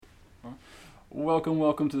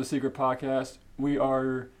Welcome to the Secret Podcast. We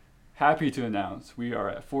are happy to announce we are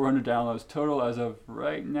at 400 downloads total as of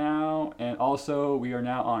right now, and also we are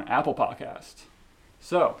now on Apple Podcast.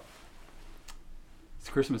 So, it's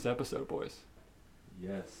a Christmas episode, boys.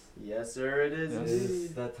 Yes. Yes, sir, it is. Yes. It indeed.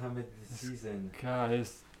 is that time of the season.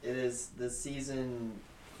 Guys, It is the season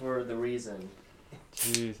for the reason.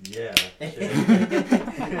 jeez. Yeah.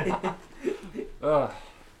 Ugh.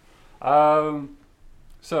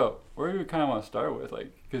 So where do we kind of want to start with,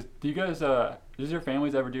 like, because do you guys, does your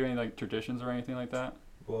families ever do any like traditions or anything like that?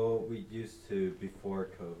 Well, we used to, before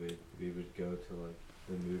COVID, we would go to like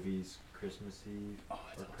the movies Christmas Eve Oh,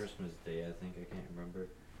 or Christmas Day, I think, I can't remember.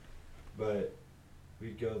 But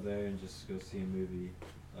we'd go there and just go see a movie,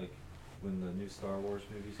 like when the new Star Wars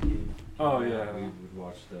movies came. Oh, out, yeah. We would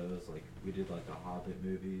watch those, like we did like the Hobbit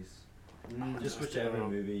movies. Just That's whichever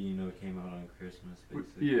dope. movie, came out on Christmas,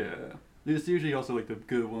 basically. Yeah. It's usually also like the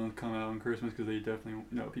good ones come out on Christmas because they definitely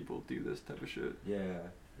know people do this type of shit. Yeah,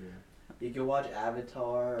 yeah. You can watch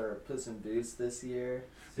Avatar or Puss in Boots this year.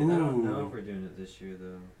 See, I don't know Ooh. if we're doing it this year,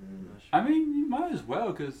 though. I'm not sure. I mean, you might as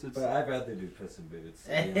well because it's. But I'd rather do Puss in Boots,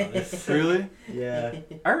 to be honest. Really? Yeah.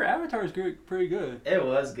 Our Avatar is good, pretty good. It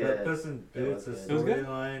was good. But Puss in It Boots, was the good. It was good?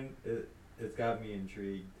 storyline, it's got me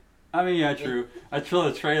intrigued. I mean, yeah, true. I saw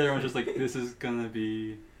the trailer and was just like, this is gonna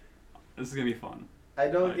be fun. I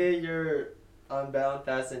don't Like- get your unbound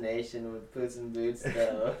fascination with Puss in Boots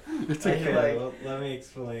though. It's I okay. feel like- Well, let me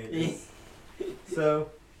explain this. So,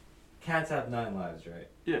 cats have 9 lives, right?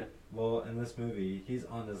 Yeah. Well, in this movie, he's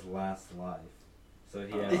on his last life. So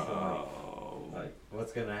he has to, Oh. like,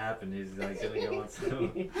 what's gonna happen? He's, like, gonna go on some...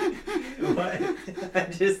 What? I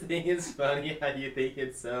just think it's funny how you think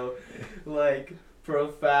it's so, like,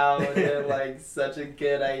 profound and, like, such a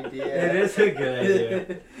good idea. It is a good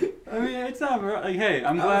idea. I mean, it's not like, hey,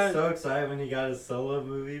 I'm I glad. was so excited when he got his solo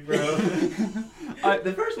movie, bro.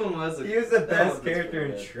 The first one was. He was the that best one was character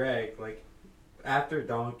in pretty Shrek, like, after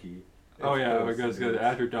Donkey. Oh It's yeah, Puss it goes in good Boots.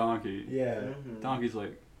 after Donkey. Yeah, good. Mhm. Donkey's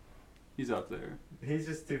like, he's up there. he's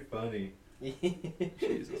just too funny.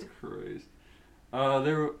 Jesus Christ.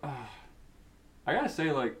 I gotta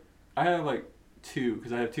say, like, I have like 2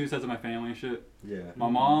 because I have 2 sets of my family and shit. Yeah. My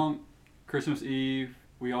mom, Christmas Eve,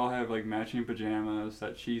 we all have like matching pajamas,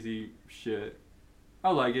 that cheesy shit.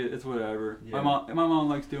 I like it. It's whatever. Yeah. My mom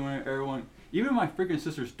likes doing it. Everyone, even my freaking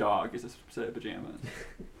sister's dog gets a set of pajamas.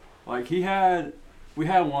 Like we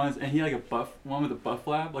had ones, and he had like one with a butt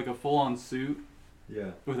flap, like a full-on suit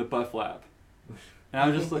Yeah. with a butt flap. And I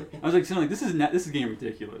was like, sitting like, this is getting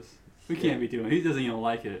ridiculous. We can't be doing it. He doesn't even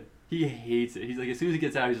like it. He hates it. He's like, as soon as he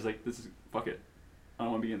gets out, he's just like, fuck it. I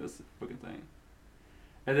don't want to be in this fucking thing.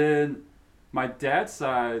 And then my dad's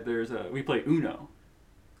side, we play Uno,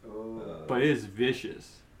 Oh. but it is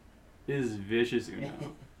vicious. It is vicious Uno.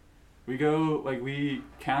 We go, like, we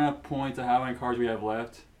count up points of how many cards we have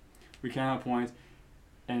left. We count up points,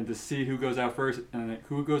 and to see who goes out first, and then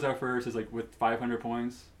who goes out first is like with 500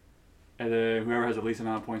 points, and then whoever has the least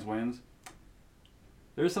amount of points wins.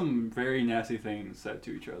 There's some very nasty things said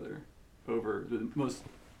to each other over the most,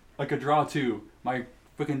 like a draw 2. My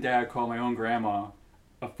fucking dad called my own grandma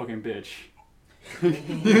a fucking bitch.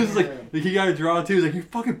 He was like, he got a draw 2. He's like, you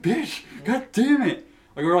fucking bitch, god damn it.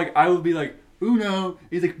 Like, or like I would be like, Uno.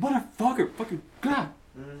 He's like, motherfucker, fucking god.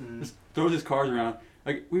 Mhm. Just throws his cards around.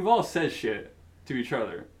 Like, we've all said shit to each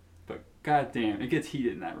other, but god damn, it gets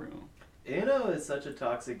heated in that room. Uno is such a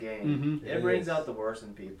toxic game. Mhm. It It brings is. out the worst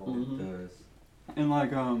in people. Mhm. It does. And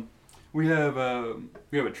like, we have a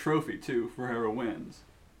trophy too for whoever wins,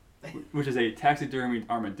 which is a taxidermied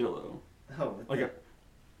armadillo. Oh. Like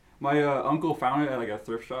my uncle found it at like a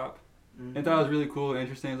thrift shop Mhm. and thought it was really cool and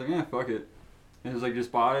interesting. He's like, yeah, fuck it, and he's like,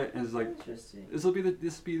 just bought it and it's like, Interesting. this will be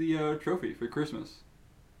the trophy for Christmas.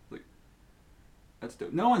 Like, that's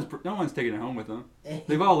dope. No one's taking it home with them.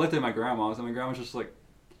 They've all left it at my grandma's, and my grandma's just like,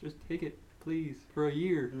 just take it, please, for a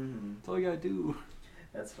year. Mhm. That's all you gotta do.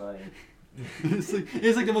 That's funny.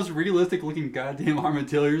 it's like the most realistic looking goddamn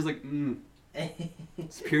armadillo. You're just like,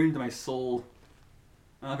 it's peering into my soul.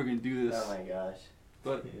 I don't know if I can do this. Oh my gosh.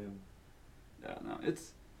 But Yeah. yeah, no,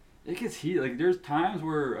 it gets heated. Like, there's times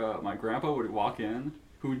where my grandpa would walk in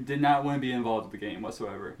who did not want to be involved with the game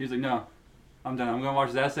whatsoever. He's like, no, I'm done. I'm gonna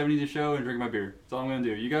watch that '70s show and drink my beer. That's all I'm gonna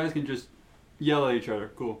do. You guys can just yell at each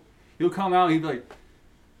other. Cool. He'll come out. He'd be like,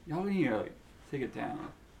 y'all need to like take it down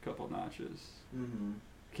a couple notches. Mhm.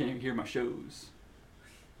 Can't even hear my shows.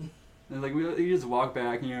 And like he just walk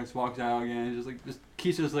back and just walks out again. And just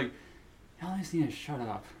keeps just like, y'all just need to shut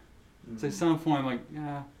up. So at Mhm. some point I'm like,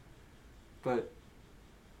 yeah, but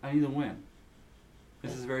I need to win.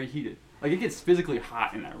 This is very heated. Like, it gets physically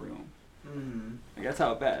hot in that room. Mm-hmm. Like, that's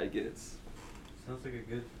how bad it gets. Sounds like a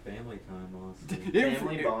good family time, honestly.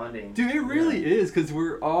 Family bonding. Dude, it really is, because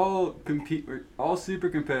we're all super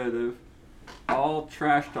competitive, all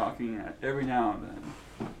trash talking every now and then,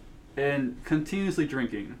 and continuously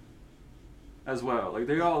drinking as well. Like,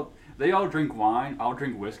 they all drink wine, I'll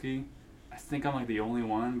drink whiskey. I think I'm like the only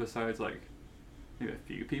one besides like maybe a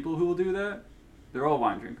few people who will do that. They're all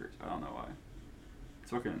wine drinkers. I don't know why.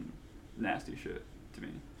 It's fucking nasty shit to me.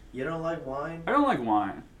 You don't like wine? I don't like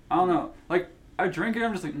wine. I don't know. Like, I drink it,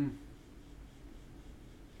 I'm just like,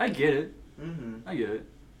 I get it. Mm-hmm. I get it.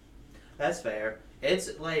 That's fair.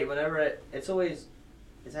 It's like whenever it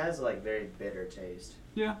has like very bitter taste.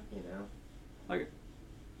 Yeah. You know. Like,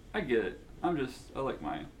 I get it. I like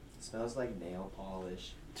mine. It smells like nail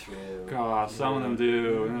polish too. God, some of them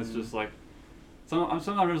do, and it's just like, sometimes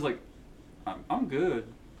I'm just like, I'm good.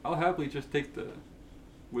 I'll happily just take the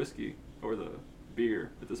whiskey or the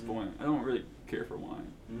beer at this point. I don't really care for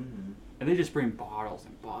wine. Mm-hmm. And they just bring bottles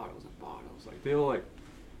and bottles and bottles. Like, they'll like,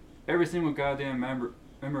 every single goddamn member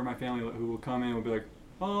of my family who will come in will be like,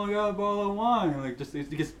 oh, I got a bottle of wine. Like, just, it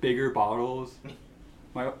gets bigger bottles.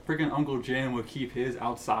 My freaking Uncle Jim would keep his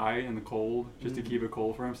outside in the cold just to keep it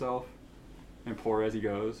cold for himself and pour as he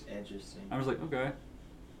goes. Interesting. I was like, okay,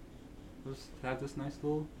 let's have this nice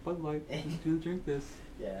little Bud Light. I'm just gonna drink this.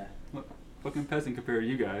 Yeah. What fucking peasant compared to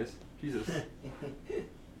you guys? Jesus. That's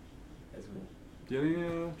weird. Do you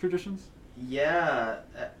have any traditions? Yeah,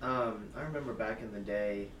 I remember back in the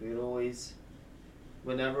day, we'd always,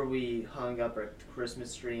 whenever we hung up our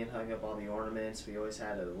Christmas tree and hung up all the ornaments, we always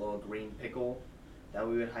had a little green pickle that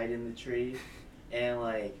we would hide in the tree. And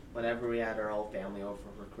like, whenever we had our whole family over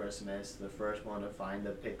for Christmas, the first one to find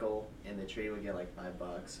the pickle in the tree would get like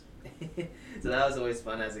 $5. So that was always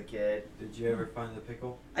fun as a kid. Did you ever find the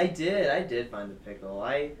pickle? I did find the pickle.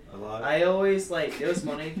 A lot? I always like, it was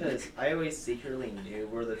funny because I always secretly knew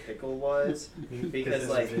where the pickle was because it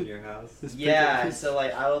like was in your house? yeah, so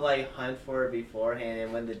like I would like hunt for it beforehand,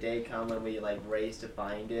 and when the day come when we like race to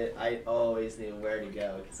find it, I always knew where to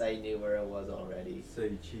go because I knew where it was already. So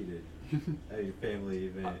you cheated at your family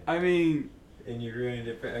event. I mean, And you ruined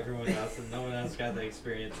it for everyone else, and no one else got the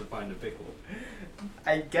experience to find a pickle.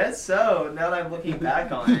 I guess so. Now that I'm looking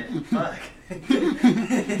back on it, fuck.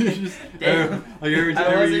 Damn. Like every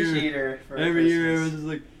I was a year, cheater for every year it was Christmas. just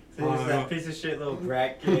like, So it was that piece of shit little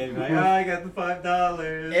brat kid, like, oh, I got the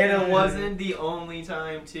 $5. And it wasn't the only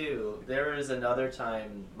time too. There was another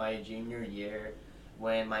time my junior year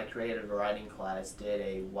when my creative writing class did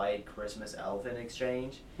a white Christmas elephant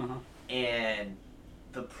exchange, and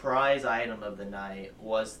the prize item of the night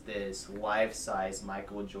was this life-size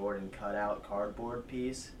Michael Jordan cutout cardboard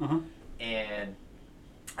piece, and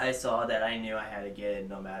I saw that. I knew I had to get it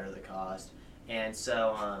no matter the cost, and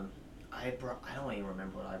so I don't even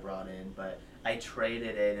remember what I brought in, but I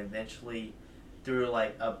traded it, and eventually through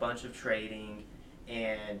like a bunch of trading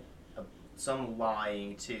and some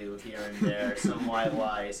lying too here and there, some white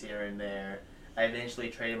lies here and there, I eventually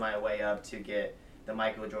traded my way up to get the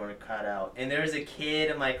Michael Jordan cutout. And there was a kid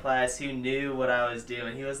in my class who knew what I was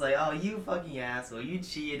doing. He was like, oh, you fucking asshole, you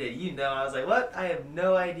cheated, you know. I was like, what? I have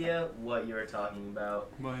no idea what you were talking about.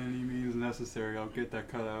 by any means necessary, I'll get that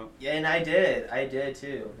cut out. Yeah, and I did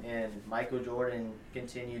too. And Michael Jordan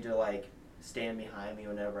continued to like stand behind me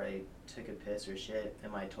whenever I took a piss or shit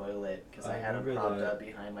in my toilet because I had him propped up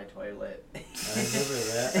behind my toilet. I remember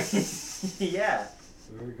that. Yeah.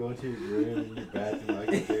 We were going to your room in your bathroom,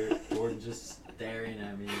 Michael Jordan just staring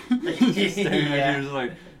at me. Just staring at you, just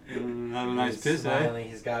like, have a nice He's piss, smiling.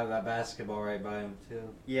 He's got that basketball right by him too.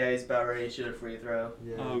 Yeah, he's about ready to shoot a free throw.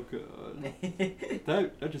 Yeah. Oh god,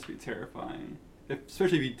 that'd just be terrifying.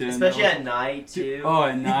 Especially if you didn't. Especially at night too. Oh,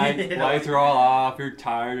 at night, lights are all off. You're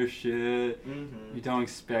tired of shit. Mm-hmm. You don't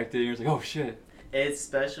expect it. You're just like, oh shit. It's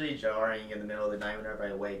especially jarring in the middle of the night whenever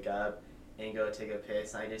I wake up and go take a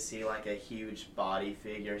piss. And I just see like a huge body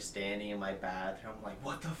figure standing in my bathroom. I'm like,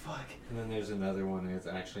 what the fuck? And then there's another one, and it's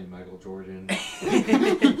actually Michael Jordan.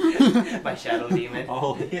 My shadow demon.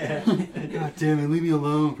 Oh Yeah. God damn it! Leave me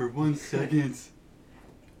alone for 1 second.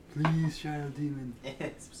 Please, shadow demon.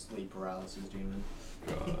 Sleep paralysis demon.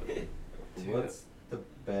 God. What's the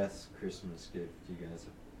best Christmas gift you guys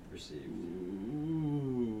have received?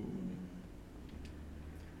 Ooh.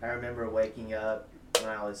 I remember waking up when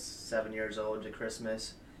I was 7 years old to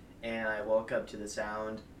Christmas, and I woke up to the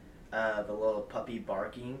sound of a little puppy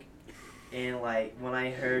barking. And like when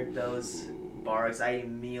I heard those barks, I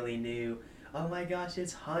immediately knew, oh my gosh,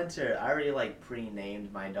 it's Hunter. I already like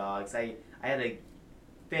pre-named my dogs. I had a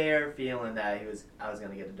fair feeling that I was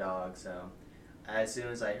gonna get a dog. So as soon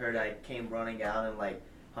as I heard, I came running out and like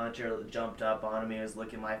Hunter jumped up on me, was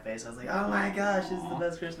looking at my face. I was like, oh my gosh, this is the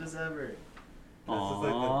best Christmas ever. That's just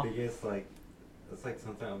like the biggest like. It's like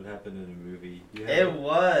something that would happen in a movie. It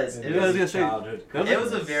was. It It Yeah, I was was. gonna say, childhood. It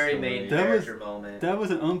was a very main That was- character moment. That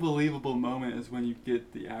was an unbelievable moment is when you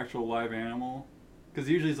get the actual live animal. Because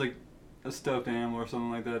usually it's like a stuffed animal or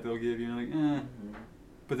something like that they'll give you. And you're like, eh. Mhm.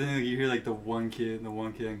 But then like, you hear like the one kid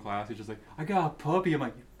in class who's just like, I got a puppy. I'm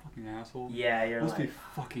like, you fucking asshole. Yeah, you're Must like. be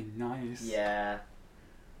fucking nice. Yeah.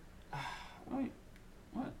 Wait,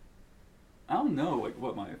 what? I don't know, like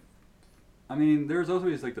what my. I mean, there's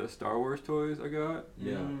always like the Star Wars toys I got.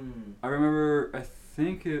 Yeah. Mm. I remember, I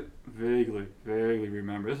think it vaguely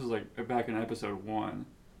remember. This was like back in episode 1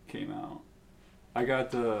 came out. I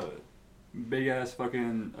got the big ass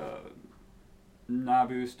fucking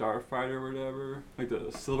Naboo starfighter or whatever. Like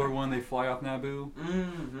the silver one they fly off Naboo.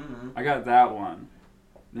 Mm-hmm. I got that one.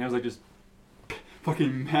 And it was like just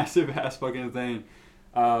fucking massive ass fucking thing.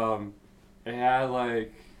 It had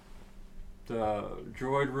like the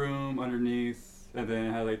droid room underneath, and then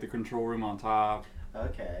it had like the control room on top.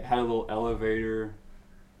 Okay. It had a little elevator,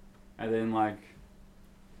 and then like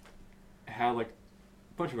it had like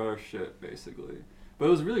a bunch of other shit basically. But it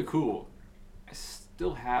was really cool. I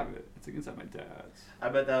still have it. It's like inside my dad's. I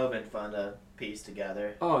bet that would have been fun to piece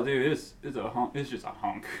together. Oh dude, it's a hunk. It's just a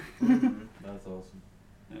hunk. Mhm. That's awesome.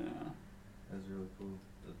 Yeah. That's really cool.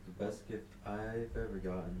 The best gift I've ever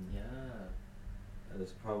gotten Yeah.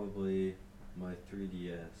 is probably my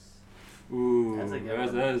 3DS. Ooh, That's a good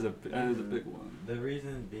that one. is a big one. The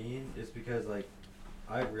reason being is because like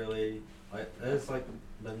I really like that is like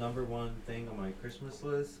the number one thing on my Christmas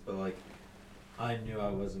list, but like I knew I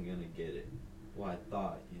wasn't gonna get it. Well, I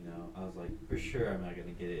thought, you know, I was like, for sure I'm not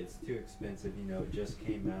gonna get it. It's too expensive, you know. It just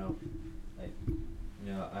came out. Like,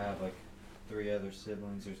 you know, I have like 3 other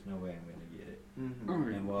siblings. There's no way I'm gonna get it. Mhm.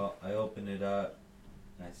 Alright. And well, I opened it up,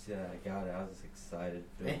 and I said I got it. I was excited,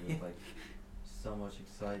 filled with like so much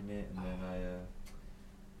excitement, and then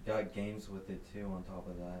I got games with it too. On top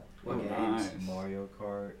of that, What Oh, games? nice. Mario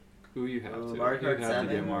Kart. Who you have Oh, to? Mario you Kart have to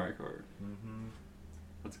 7? get Mario Kart. Mm-hmm.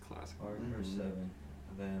 That's a classic. Mario Kart Mhm. 7.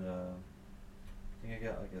 And then I think I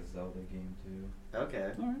got like a Zelda game too.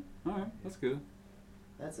 Okay. All right, that's good.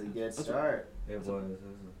 That's a good That's a- start. It That's a- was.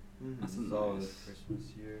 That's It a was all nice- this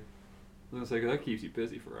Christmas year. I was gonna say, 'cause that keeps you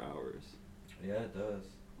busy for hours. Yeah, it does.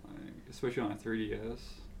 Like, especially on a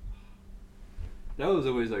 3DS. That was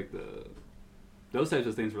always like those types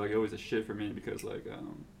of things were like always a shit for me because like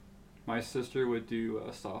my sister would do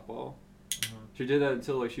softball. She did that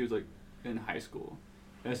until like she was like in high school,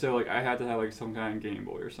 and so like I had to have like some kind of Game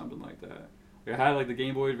Boy or something like that. Like, I had like the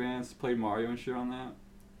Game Boy Advance, played Mario and shit on that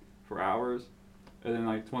for hours, and then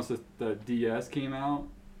like once the DS came out,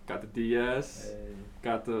 got the DS, Hey.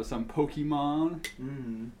 got some Pokemon.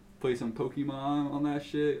 Mm-hmm. Play some Pokemon on that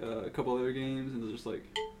shit, a couple other games, and it's just like,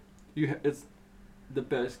 it's the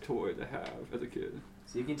best toy to have as a kid.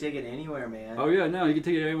 So you can take it anywhere, man. Oh yeah, no, you can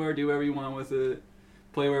take it anywhere, do whatever you want with it,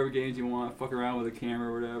 play whatever games you want, fuck around with a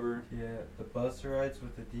camera or whatever. Yeah, the bus rides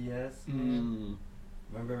with the DS. Mm. Man.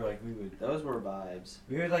 Remember, like we would Those were vibes.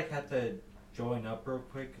 like have to join up real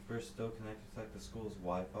quick if we're still connected to like the school's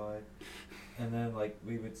Wi-Fi, and then like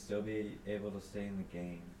we would still be able to stay in the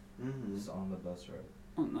game Mm-hmm. just on the bus ride.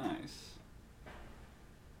 Oh, nice.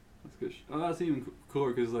 That's good. Oh, that's even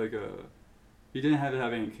cooler because like you didn't have to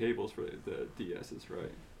have any cables for the DSs,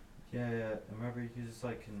 right? Yeah, yeah. I remember you could just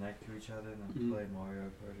like connect to each other and then Mhm. play Mario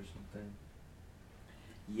Kart or something.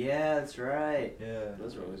 Yeah, that's right. Yeah.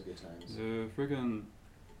 Those were always good times. The freaking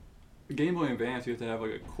Game Boy Advance, you have to have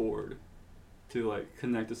like a cord to like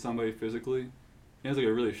connect to somebody physically. And it's like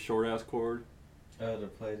a really short ass cord. Oh, to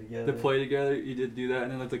play together. To play together, you did do that,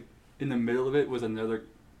 and then like in the middle of it was another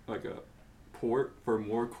like a port for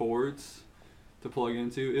more cords to plug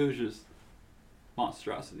into. It was just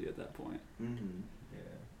monstrosity at that point. Mm-hmm. Yeah.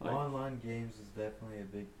 Like- Online games is definitely a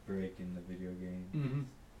big break in the video game.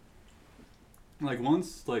 Mm-hmm. Like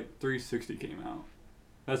once like 360 came out,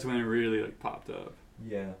 that's when it really like popped up.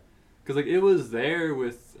 Yeah. Cause like it was there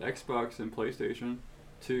with Xbox and PlayStation,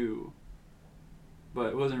 too. But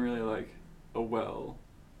it wasn't really like a well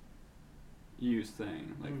used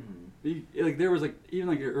thing. Like Mm-hmm. like there was like even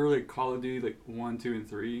like your early Call of Duty like 1, 2, and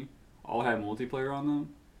 3 all had multiplayer on them,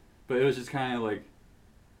 but it was just kind of like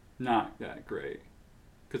not that great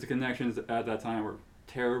because the connections at that time were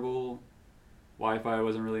terrible. Wi-Fi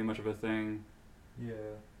wasn't really much of a thing. Yeah.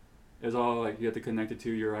 It was all like you had to connect it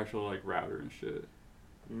to your actual like router and shit.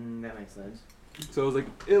 That makes sense. So it was like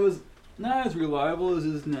it was not as reliable as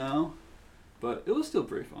it is now, but it was still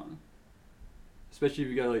pretty fun. Especially if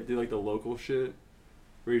you gotta like do like the local shit,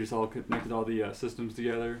 where you just all connected all the systems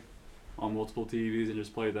together on multiple TVs and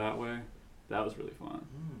just play that way. That was really fun.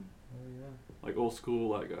 Oh yeah. Like old school,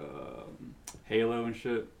 like Halo and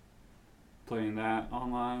shit. Playing that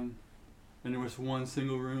online, and there was one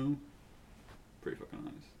single room. Pretty fucking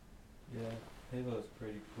nice. Yeah, Halo's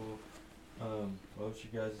pretty cool. What was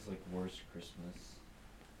your guys' like worst Christmas?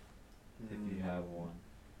 If you have one.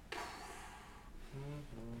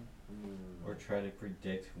 Or try to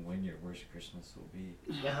predict when your worst Christmas will be.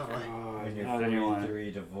 Yeah, When you're not anyone.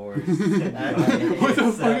 43, divorced. What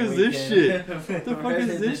the fuck is this shit? What the fuck Where is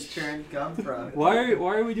did this? this trend come from? Why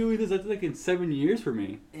are we doing this? That's like in 7 years for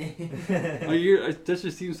me. That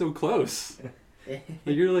just seems so close. Like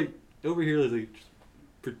you're like over here like just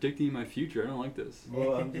predicting my future. I don't like this.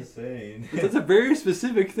 Well, I'm just saying. That's a very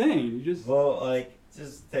specific thing. You just Well, like,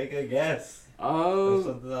 just take a guess. Or oh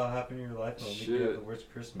something that'll happen in your life that'll make you have shit. the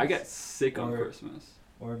worst Christmas. I got sick on Or- Christmas.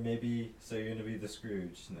 Or maybe, so you're gonna be the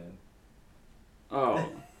Scrooge then. Oh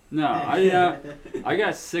no, I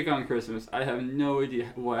got sick on Christmas. I have no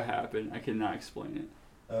idea what happened. I cannot explain it.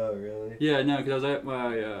 Oh, really? Yeah, no, because I was at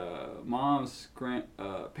my mom's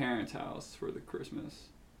parents' house for the Christmas,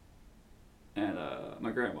 and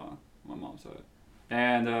my grandma, my mom's side,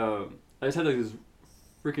 and I just had like this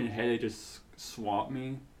freaking headache just swamp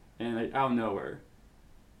me, and like out of nowhere,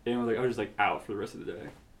 and I was just out for the rest of the day.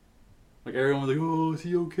 Like everyone was like, "Oh, is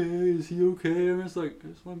he okay? Is he okay?" I'm just like, I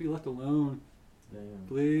just want to be left alone, Damn.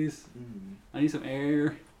 please. I need some air.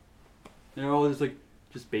 And they're all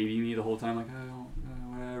just babying me the whole time, like, oh,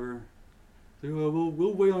 whatever. Like, oh,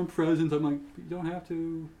 we'll wait on presents. I'm like, you don't have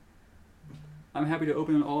to. I'm happy to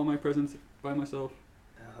open all my presents by myself.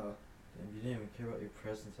 Oh. Damn, you didn't even care about your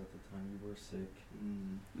presents at the time you were sick.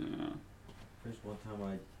 Yeah. There's one time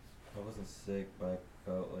I wasn't sick, but I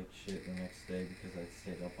felt like shit the next day because I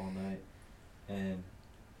stayed up all night. And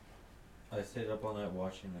I stayed up all night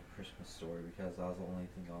watching The Christmas Story because that was the only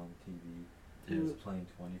thing on TV. It was playing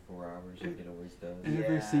 24 hours like it always does.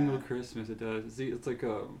 Every Yeah. single Christmas it does. See, it's like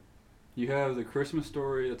you have the Christmas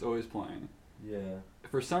Story that's always playing. Yeah.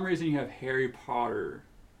 For some reason, you have Harry Potter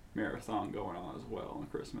marathon going on as well on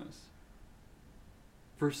Christmas.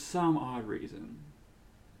 For some odd reason.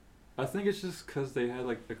 I think it's just because they had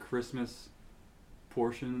like a Christmas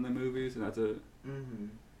portion in the movies, and that's it.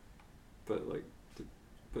 But like,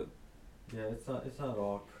 Yeah, it's not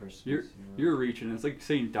all Christmas. you're reaching. It's like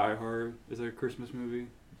saying Die Hard is a Christmas movie.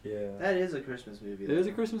 Yeah. That is a Christmas movie. It Though. is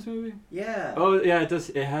a Christmas movie. Yeah. Oh yeah, it does.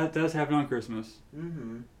 Does happen on Christmas.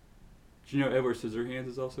 Mm-hmm. Do you know Edward Scissorhands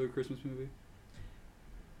is also a Christmas movie?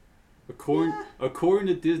 According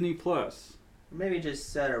to Disney Plus. Maybe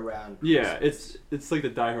just set around. Yeah, Christmas. it's like the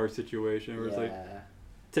Die Hard situation where it's like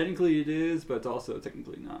technically it is, but it's also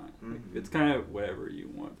technically not. Like, Mhm. it's kind of whatever you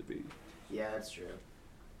want it to be. Yeah, that's true.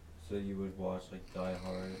 So you would watch like Die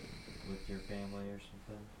Hard with your family or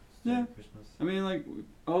something? Yeah. Christmas? I mean, like we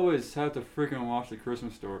always have to freaking watch the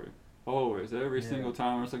Christmas Story. Always, every Yeah. single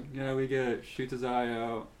time. It's like, yeah, we get it. Shoots his eye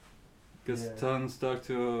out. Gets Yeah. tongue stuck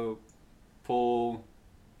to a pole.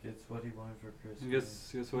 Gets what he wanted for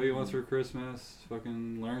Christmas. Gets what he wants for Christmas.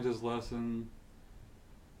 Fucking learns his lesson.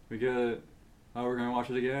 We get it. Oh, we're gonna watch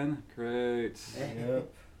it again? Great. Yep.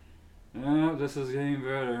 Yeah, this is getting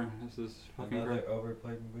better. This is fucking Another great.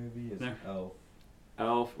 overplayed movie is Yeah. Elf.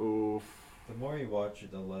 Elf, oof. The more you watch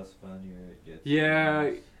it, the less funnier it gets.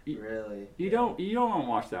 Yeah, Really. you don't want to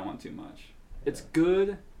watch that one too much. It's Yeah.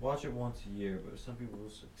 good. Watch it once a year, but some people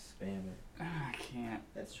just spam it. I can't.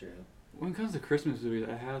 That's true. When it comes to Christmas movies,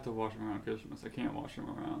 I have to watch them around Christmas. I can't watch them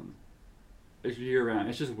around. It's year round.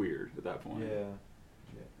 It's just weird at that point. Yeah.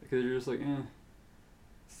 Because you're just like,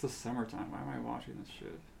 it's the summertime. Why am I watching this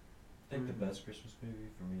shit? I think Mhm. the best Christmas movie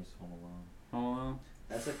for me is Home Alone. Home Alone?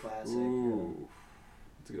 That's a classic. Ooh.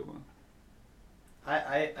 That's a good one.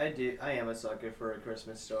 I am a sucker for A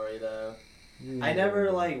Christmas Story though. I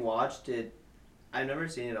never watched it. I've never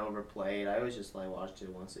seen it overplayed. I always just watched it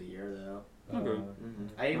once a year though. Okay.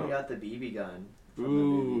 I even Oh. got the BB gun from the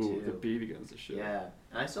Ooh, movie the too. BB gun's a shit. Yeah,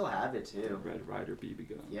 and I still have it The too. Red Ryder BB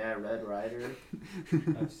gun. Yeah, Red Rider.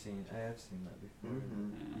 I have seen that before.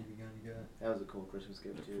 Mhm. Yeah. BB gun you got? That was a cool Christmas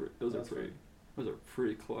gift too. Those are That's pretty. fun. Those are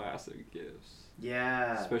pretty classic gifts.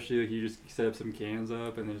 Yeah, Especially like you just set up some cans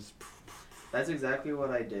up and then just. that's exactly what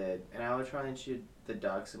I did, and I would try and shoot the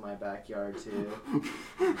ducks in my backyard too.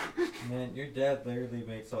 Man, your dad literally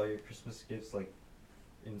makes all your Christmas gifts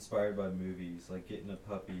inspired by movies, like getting a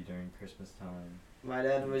puppy during Christmas time. My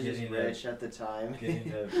dad was just Getting a- rich at the time.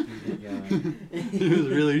 Getting a BB gun. He was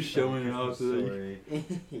really from showing it off. Christmas To the, Story.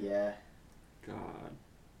 Yeah. God.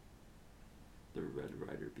 The Red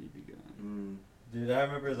Ryder BB gun. Mm. Dude, I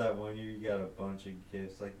remember that one year you got a bunch of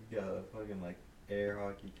gifts. Like, you got a fucking, air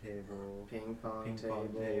hockey table, Ping pong ping table.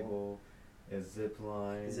 pong table. A zip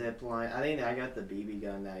line. Zip line. I think I got the BB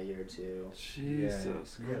gun that year too. Jesus Yeah, a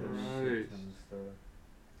shit Christ. ton of stuff.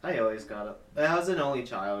 I always got it. I was an only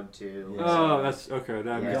child too. Yeah. Oh, that's okay.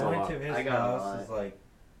 That Yeah. makes a Going lot. to his I got a house lot. is like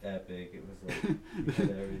epic. It was like you had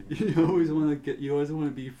everything. You always want to get. You always want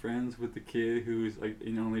to be friends with the kid who's like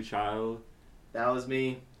an only child That was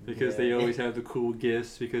me. because Yeah. they always have the cool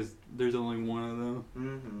gifts because there's only one of them.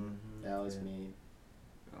 Mm-hmm. That was Yeah. me.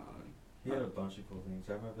 God. He had a bunch of cool things.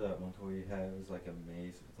 I remember that one toy he had. It was like a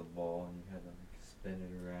maze with a ball, and you had to like spin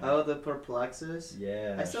it around. Oh, the Perplexus.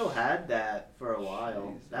 Yeah. I still had that for a while.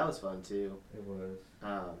 Jeez. That was fun too. It was.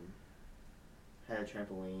 Had a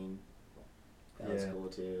trampoline. That was Yeah. cool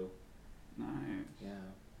too. Nice. Yeah.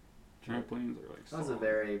 Trampolines are like. I was a solid.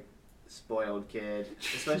 very spoiled kid,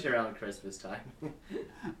 especially around Christmas time.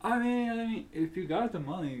 I mean, if you got the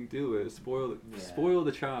money, do it. Spoil Yeah. spoil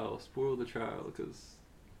the child. Spoil the child, because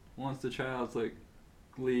once the child's like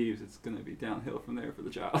leaves, it's gonna be downhill from there for the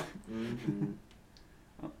child. Mm-hmm.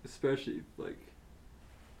 Especially like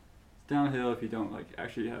it's downhill if you don't like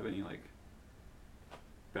actually have any like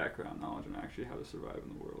background knowledge on actually how to survive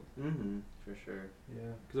in the world. Mm-hmm. For sure.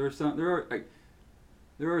 Yeah. Because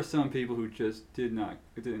there are some people who just it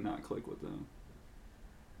did not click with them.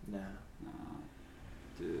 Nah. Nah,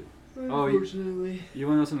 dude. Oh, Unfortunately. You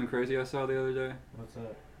wanna know something crazy I saw the other day? What's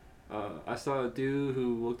that? I saw a dude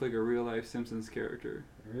who looked like a real life Simpsons character.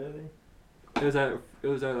 Really? It was at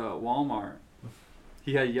Walmart.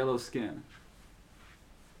 He had yellow skin.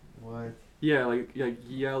 What? Yeah, like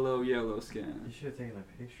yellow skin. You should have taken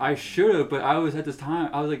a picture. I should have, but I was at this time.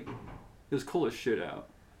 I was like, it was cold as shit out,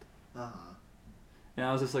 Uh-huh. and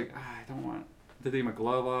I was just like, I don't want to take my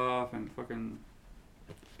glove off and fucking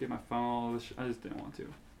get my phone. I just didn't want to.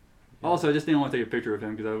 Yeah. Also, I just didn't want to take a picture of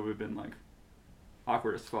him because that would have been like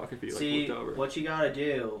awkward as fuck if he like See, looked over. what you gotta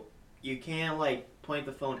do, you can't like point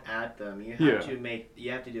the phone at them. You have Yeah.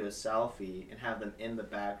 you have to do a selfie and have them in the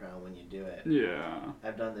background when you do it. Yeah.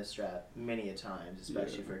 I've done this strat many a times,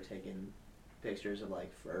 especially Yeah. for taking pictures of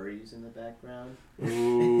like furries in the background.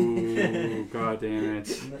 Ooh, god damn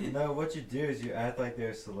it. No, what you do is you act like they're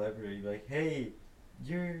a celebrity. You're like, hey,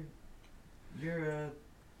 you're a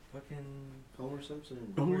fucking. Homer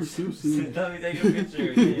Simpson. Homer Simpson. Let me take a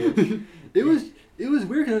picture of you. It was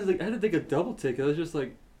weird because I was like, I had to take a double take. I was just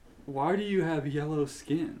like, why do you have yellow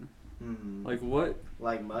skin? Mm-hmm. Like what?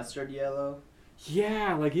 Like mustard yellow.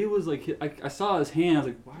 Yeah, like it was like I saw his hand. I was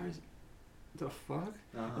like, why is the fuck?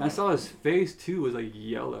 Uh-huh. And I saw his face too was like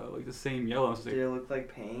yellow, like the same yellow. I was Did like, it look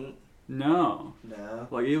like paint? no, No.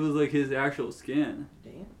 like it was like his actual skin.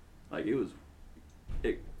 Damn. Like it was,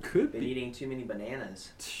 it could Been be. eating too many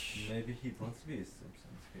bananas. Maybe he wants to be a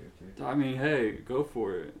Simpsons character. I mean, hey, go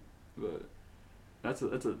for it, but that's a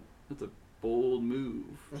bold move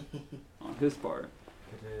on his part.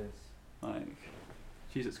 It is. Like,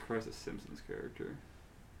 Jesus Christ, a Simpsons character.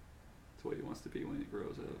 That's what he wants to be when he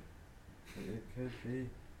grows up. It could be.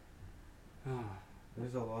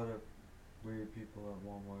 There's a lot of weird people at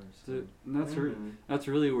Walmart. So. Dude, and that's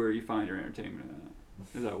really where you find your entertainment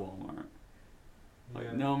at, is at Walmart. Like,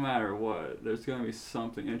 Yeah. no matter what, there's gonna be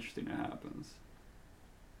something interesting that happens.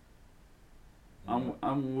 Yeah.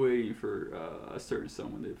 I'm waiting for a certain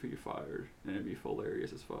someone to be fired, and it'd be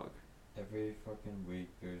hilarious as fuck. Every fucking week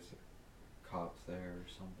there's cops there or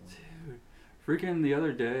something. Dude, freaking the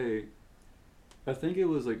other day, I think it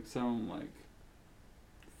was like some like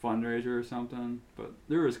fundraiser or something, but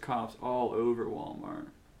there was cops all over Walmart.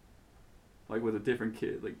 Like with a different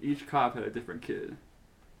kid. Like each cop had a different kid.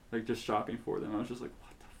 Like just shopping for them. I was just like,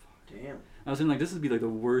 what the fuck? Damn. I was thinking like this would be like the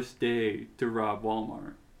worst day to rob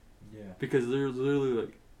Walmart. Yeah. Because there's literally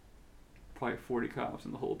like probably 40 cops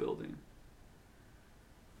in the whole building.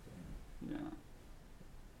 Yeah.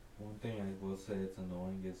 One thing I will say it's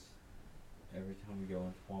annoying is every time we go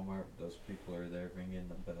into Walmart, those people are there ringing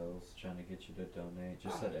the bells, trying to get you to donate.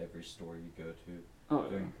 Just at every store you go to Oh, yeah.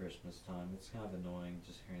 during Christmas time. It's kind of annoying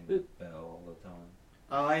just hearing the bell all the time.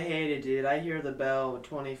 Oh, I hate it, dude. I hear the bell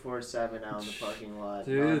 24/7 out in the parking lot,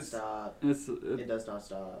 Dude, non-stop. It It does not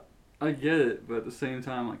stop. I get it, but at the same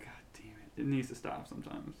time, like, god damn it, it needs to stop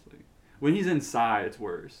sometimes. Like, when he's inside, it's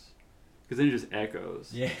worse, because then it just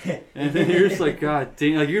echoes. Yeah. And then you're just like, god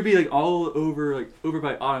damn, like you'd be like all over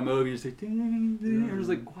by automotive, you just like, ding, ding, ding. You're just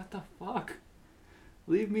like, what the fuck?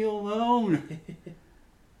 Leave me alone.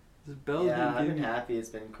 This bell's Yeah, gonna I've give been me. happy it's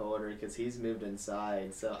been colder because he's moved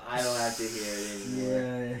inside, so I don't have to hear it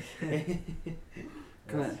anymore. Yeah.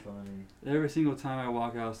 God. That's funny. Every single time I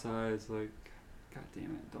walk outside, it's like, god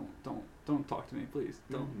damn it, don't talk to me, please.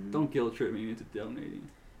 Mhm. Don't guilt trip me into donating.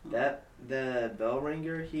 The bell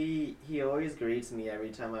ringer, he always greets me every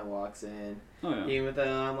time I walks in. Oh yeah. Even though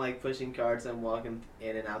I'm like pushing carts, I'm walking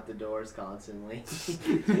in and out the doors constantly. So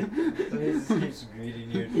he just keeps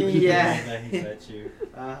greeting you. Yeah. That he met you.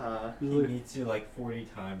 He Like- meets you like 40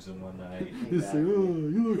 times in one night. He's like, oh,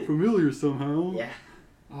 you look familiar somehow. Yeah.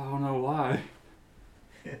 I don't know why.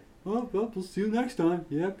 Well, we'll see you next time.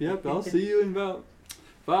 Yep. I'll see you in about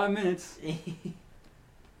 5 minutes.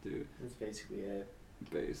 Dude, That's basically it.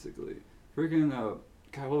 basically. Freaking,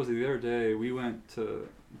 God, what was it? The other day, we went to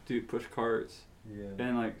do push carts. Yeah.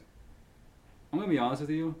 And, like, I'm going to be honest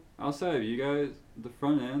with you. Outside of you guys, the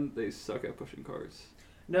front end, they suck at pushing carts.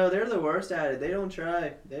 No, they're the worst at it. They don't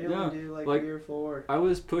try. They Yeah, only do like like- 3 or 4. I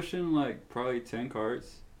was pushing, like, probably 10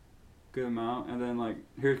 carts. Good amount. And then, like,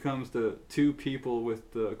 here comes the 2 people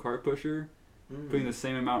with the cart pusher. Putting the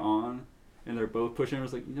same amount on, and they're both pushing. I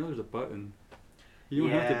was like, there's a button. You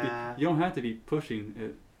don't have to Yeah. be. You don't have to be pushing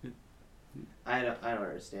it. I don't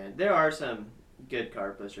understand. There are some good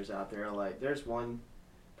cart pushers out there. Like there's one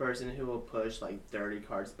person who will push like 30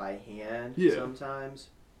 carts by hand Yeah. sometimes.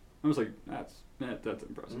 I was like, that's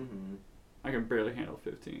impressive. Mm-hmm. I can barely handle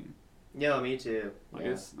 15. Yeah, me too. Like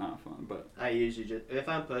Yeah. it's not fun, but I usually just if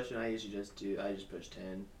I'm pushing, I just push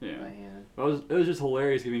 10 yeah. by hand. But it was just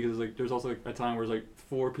hilarious because like there's also like a time where it's like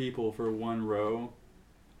 4 people for one row,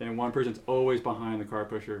 and one person's always behind the cart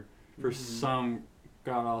pusher for Mhm. some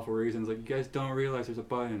god awful reasons. Like you guys don't realize there's a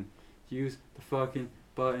button. Use the fucking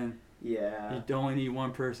button. Yeah. You only need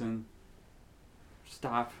one person.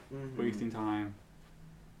 Stop Mhm. wasting time.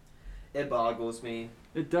 It boggles me.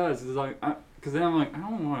 It does. It's like, because then I'm like, I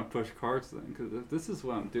don't want to push carts then, because if this is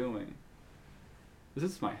what I'm doing, this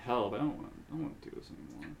is my help. I don't want to do this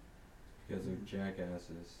anymore. Because they're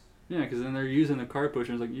jackasses. Yeah, because then they're using the cart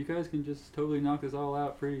pusher. It's like you guys can just totally knock this all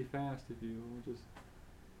out pretty fast if you will just.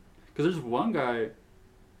 Because there's one guy,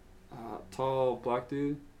 tall black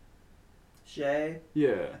dude. Shay,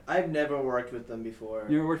 Yeah. I've never worked with them before.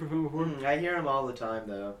 You ever worked with him before? I hear him all the time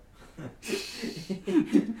though.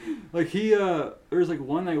 Like there was like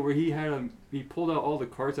one night where he pulled out all the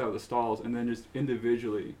carts out of the stalls and then just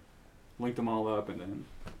individually linked them all up and then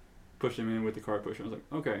pushed them in with the cart pusher. I was like,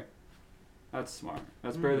 okay, that's smart.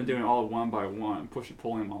 That's better than doing it all one by one,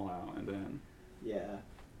 pulling them all out and then Yeah.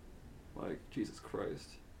 like Jesus Christ,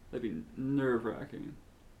 that'd be nerve wracking.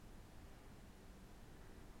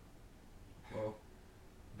 Well,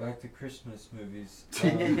 back to Christmas movies.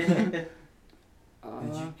 Did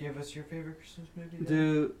Did you give us your favorite Christmas movie?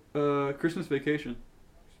 then? The Christmas Vacation,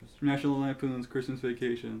 Christmas- National Lampoon's Christmas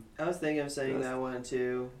Vacation. I was thinking of saying that one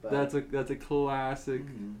too, but That's a classic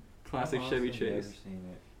Mhm. classic I've Chevy honestly Chase. Never seen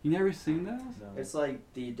it. You never seen those? No. It's like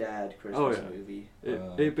the dad Christmas Oh, yeah. movie.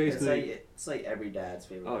 It basically. It's like every dad's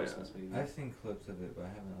favorite Oh, yeah. Christmas movie. I've seen clips of it, but I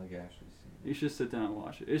haven't like actually seen You it. should sit down and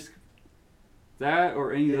watch it. It's that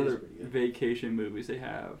or any It is other pretty good. vacation movies they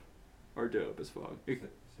have are dope as fuck. So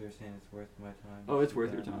you're saying it's worth my time? Oh, to it's sit worth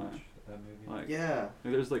down your and time. watch that movie? Like Yeah.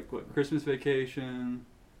 there's like what, Christmas Vacation,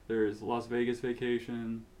 there's Las Vegas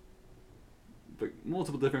Vacation, but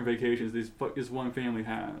multiple different vacations this one family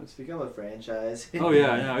has. It's become a franchise. Oh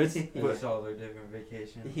yeah, no, it's You but, saw their different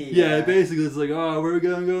vacations. yeah, basically it's like, oh, where are we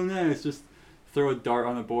gonna go next? Just throw a dart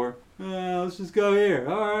on the board. Let's just go here.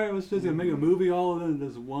 All right, let's just make a movie all of it in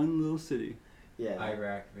this one little city. Yeah.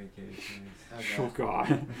 Iraq vacations. Okay. Oh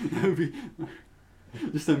god, that would be.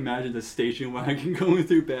 Just imagine the station wagon going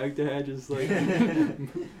through Baghdad, just like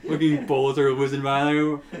looking bullets are whizzing by.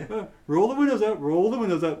 Like, roll the windows up, roll the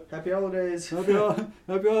windows up. Happy holidays. Happy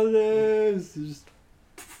holidays. Just,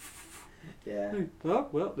 Yeah. oh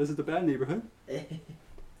well, this is the bad neighborhood.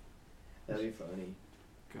 That'd be funny.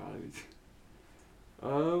 God, I mean,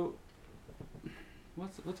 oh,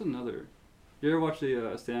 what's another? You ever watch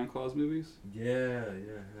the Santa Claus movies? Yeah,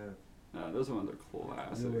 I have. Those ones are I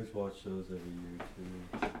classic. always watch those every year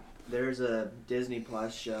too. There's a Disney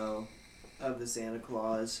Plus show of the Santa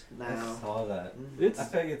Claus I now. saw that. It's I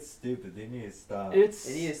think it's stupid. They need to stop. it's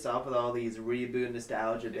They need to stop with all these reboot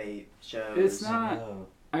nostalgia bait shows. It's I not- know.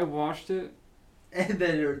 I watched it And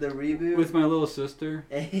then the reboot. with my little sister.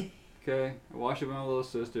 Okay, I watched it with my little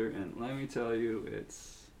sister, and let me tell you,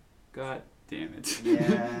 it's god damn it.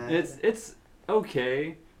 Yeah. it's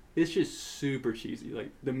okay. It's just super cheesy. Like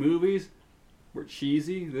the movies were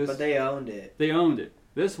cheesy. But they owned it. They owned it.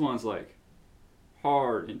 This one's like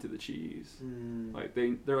hard into the cheese. Mm, Like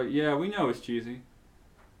they're like, yeah, we know it's cheesy.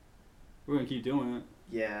 We're gonna keep doing it.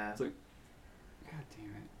 yeah. It's like, god damn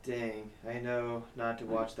it. Dang. I know not to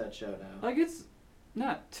watch that show now. Like it's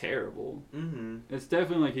not terrible. Mm-hmm. It's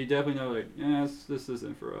definitely like you definitely know like, yes, this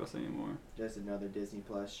isn't for us anymore. Just another Disney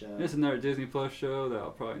Plus show. It's another Disney Plus show that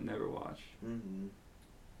I'll probably never watch. Mm-hmm.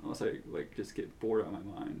 unless I like just get bored out of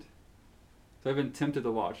my mind. So I've been tempted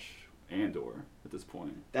to watch Andor at this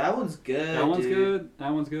point. That one's good. That one's dude. good.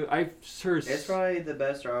 That one's good. I've heard. It's probably the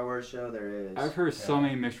best Star Wars show there is. I've heard so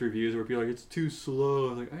many mixed reviews where people are like it's too slow.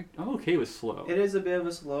 Like I'm okay with slow. It is a bit of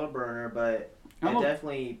a slow burner, but I'm it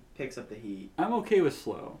definitely picks up the heat. I'm okay with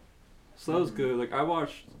slow. Slow's Mhm. good. Like I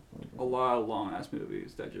watched a lot of long ass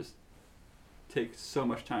movies that just take so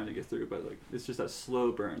much time to get through, but like it's just that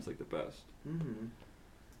slow burn's like the best. Mm-hmm.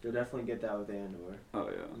 You'll definitely get that with Andor. Oh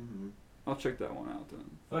yeah. Mm-hmm. I'll check that one out then.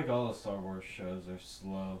 I feel like all the Star Wars shows are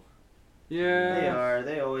slow. Yeah. They are.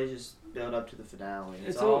 They always just build up to the finale. It's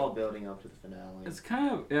It's all a- building up to the finale. It's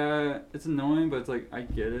kind of it's annoying, but it's like I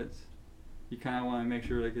get it. You kind of want to make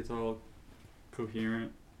sure like it's all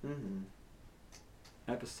coherent, Mm-hmm.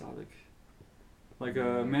 episodic. Like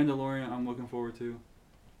Mandalorian, I'm looking forward to.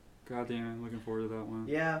 God damn it, I'm looking forward to that one.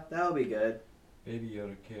 Yeah, that'll be good. Baby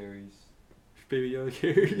Yoda carries. Baby Yoda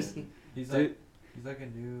carries. He's Dude. like he's like a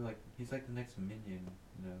new he's like the next minion,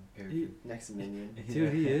 character. Next minion.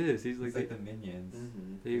 Dude, he is. He's like, He's like the minions.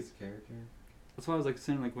 Mm-hmm. His character. that's why I was like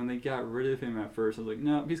saying like when they got rid of him at first, I was like,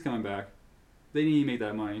 no, he's coming back. They need to make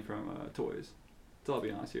that money from toys. So I'll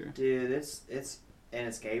be honest here. Dude, it's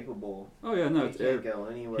inescapable. Oh yeah, no, You it's can't go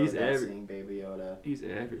anywhere he's without every- seeing Baby Yoda. he's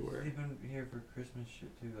everywhere. He's even here for Christmas shit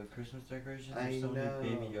too, like Christmas decorations. I There's so know.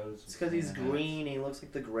 many Baby Yodas. It's because he's green and he looks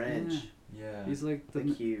like the Grinch. Yeah. He's like The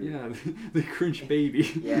cute. Yeah, the Grinch baby.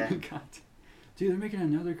 Yeah. God. Dude, they're making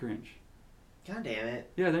another Grinch. God damn it.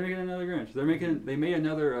 Yeah, they're making another Grinch. They made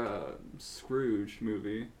another Scrooge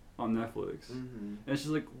movie on Netflix. Mm-hmm. And it's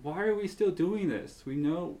just like, why are we still doing this? We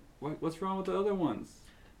know what's wrong with the other ones.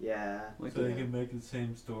 Yeah. Like, So they can make the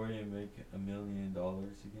same story and make $1 million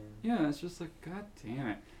again. yeah, it's just like, god damn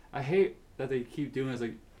it. I hate that they keep doing this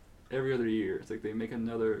like every other year. It's like they make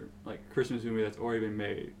another like Christmas movie that's already been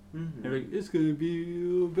made. Mm-hmm. They're like, it's gonna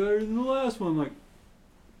be better than the last one. I'm like,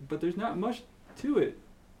 but there's not much to it.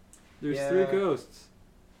 There's 3 Yeah. ghosts.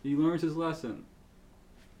 He learns his lesson.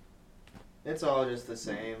 It's all just the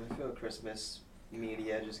same. I feel Christmas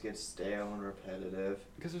media just gets stale and repetitive.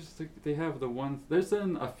 Because there's like, they have the one. There's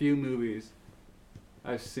been a few movies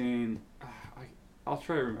I've seen. I'll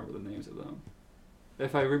try to remember the names of them.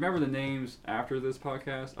 If I remember the names after this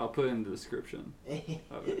podcast, I'll put it in the description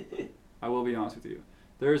of it. I will be honest with you.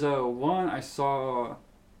 There's a one I saw a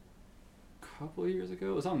couple of years ago.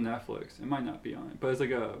 It was on Netflix. It might not be on it, but it's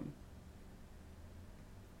like I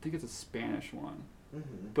think it's a Spanish one.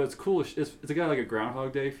 Mm-hmm. But it's cool. It's got like a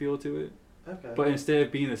Groundhog Day feel to it. Okay. But instead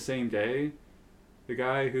of being the same day, the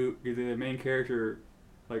guy the main character,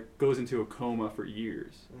 like goes into a coma for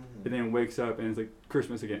years, Mm-hmm. and then wakes up and it's like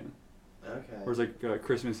Christmas again, Okay. or it's like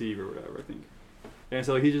Christmas Eve or whatever I think. And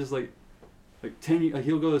so he just like 10 like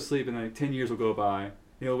he'll go to sleep and like 10 years will go by. And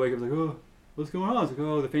he'll wake up like, oh, what's going on? It's like,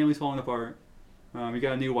 oh, the family's falling apart. You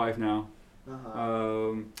got a new wife now.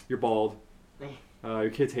 Uh-huh. You're bald. Your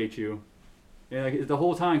kids hate you. And like the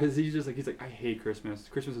whole time, because he's like, I hate Christmas.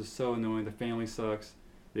 Christmas is so annoying. The family sucks.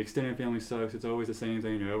 The extended family sucks. It's always the same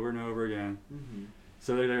thing over and over again. Mm-hmm.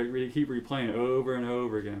 So they keep replaying it over and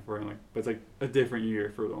over again for him. Like, but it's like a different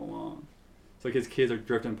year for them along. It's like his kids are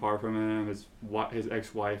drifting apart from him. His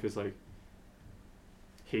ex-wife is like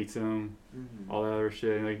hates him. Mm-hmm. All that other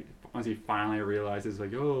shit. And like once he finally realizes,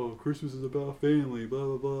 like, oh, Christmas is about family.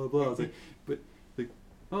 Blah blah blah blah. It's like, but like,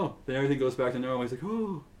 oh, then everything goes back to normal. He's like,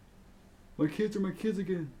 oh. My kids are my kids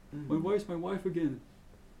again. Mm-hmm. My wife's my wife again.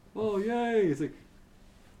 Oh, yay! It's like,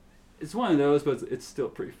 it's one of those, but it's still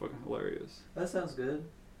pretty fucking hilarious. That sounds good.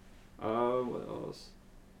 What else?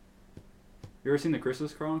 You ever seen The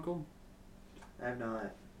Christmas Chronicle? I have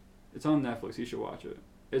not. It's on Netflix. You should watch it.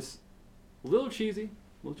 It's a little cheesy,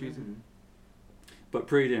 Mm-hmm. but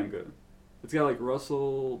pretty damn good. It's got like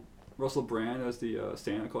Russell Brand as the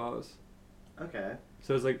Santa Claus. Okay.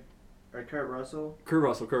 So it's like Or Kurt Russell? Kurt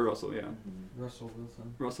Russell, yeah. Mm-hmm. Russell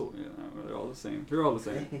Wilson. Russell, yeah, they're all the same. They're all the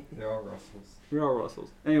same. They're all Russells. We're all Russells.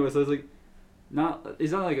 Anyway, so it's like,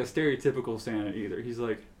 he's not like a stereotypical Santa either. He's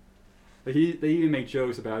like they even make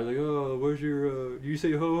jokes about it. Like, oh, where's your, do you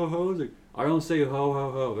say ho ho ho? It's like, I don't say ho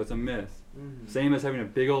ho ho. That's a myth. Mm-hmm. Same as having a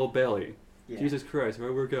big old belly. Yeah. Jesus Christ, I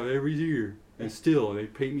work out every year. And still, they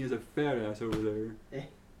paint me as a fat ass over there.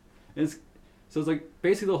 And so it's like,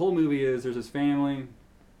 basically the whole movie is, there's this family,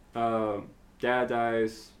 dad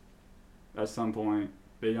dies at some point.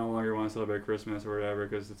 They no longer want to celebrate Christmas or whatever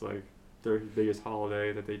because it's like their biggest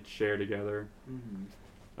holiday that they share together.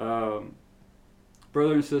 Mm-hmm.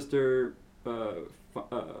 Brother and sister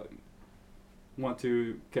want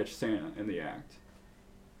to catch Santa in the act.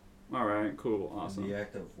 All right, cool, awesome. The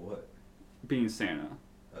act of what? Being Santa.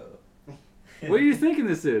 Oh. What are you thinking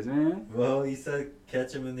this is, man? Well, he said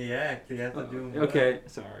catch him in the act. You have to do him. Okay,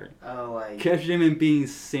 sorry. Oh, like. Catch him in being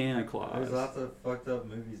Santa Claus. There's lots of fucked up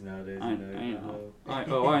movies nowadays. I you know. know. You know I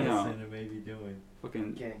what know. Santa may be doing.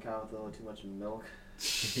 Fucking Can't count with a little too much milk.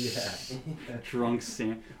 Yeah. drunk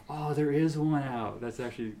Santa. Oh, there is one out. That's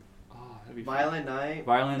actually. Oh, that'd be. Violent Night.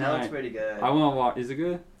 Violent That Night. looks pretty good. I want to watch. Is it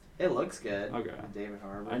good? It looks good. Okay. David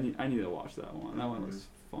Harbour. I need to watch that one. That one looks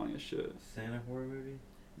funny as shit. Santa horror movie.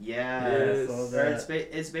 Yeah. Yes. I saw Or that.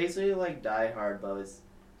 it's basically like Die Hard, but it's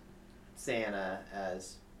Santa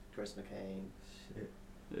as Chris McCain. Shit.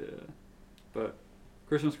 Yeah. But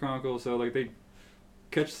Christmas Chronicles. So like they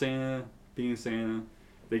catch Santa being Santa.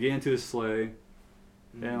 They get into his sleigh,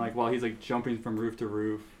 and like while he's like jumping from roof to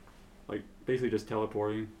roof, like basically just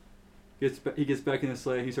teleporting. He gets back in the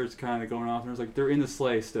sleigh. He starts kind of going off, and it's like they're in the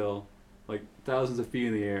sleigh still, like thousands of feet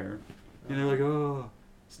in the air, and they're like, oh,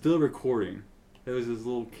 still recording. It was this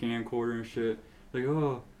little camcorder and shit. Like,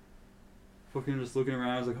 oh, fucking just looking around.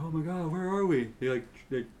 I was like, oh my god, where are we? They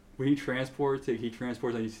when he transports, and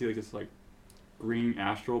you see like this like green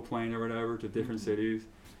astral plane or whatever to different cities.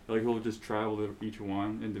 Like he'll just travel to each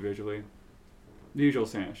one individually. The usual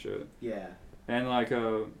Santa shit. Yeah. And like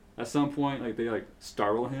at some point like they like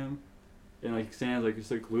startle him, and like Santa's like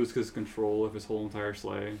just like loses control of his whole entire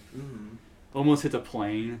sleigh. Mm-hmm. Almost hits a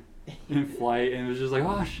plane in flight, and it was just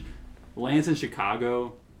like lands in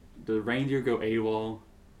Chicago. The reindeer go AWOL.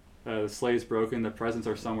 The sleigh's broken. The presents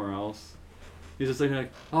are somewhere else. He's just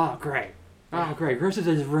like oh great, Christmas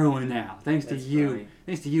is ruined now. Thanks to That's you. funny.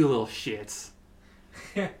 Thanks to you little shits.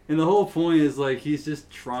 And the whole point is like he's just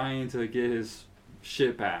trying to get his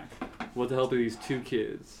shit back with the help of these two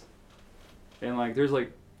kids. And like there's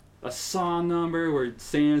like a song number where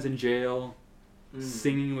Santa's in jail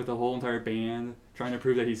singing with the whole entire band, trying to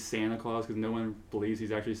prove that he's Santa Claus because no one believes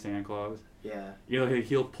he's actually Santa Claus. Yeah. You know, like,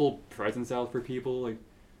 he'll pull presents out for people. Like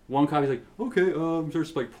one copy's like, okay,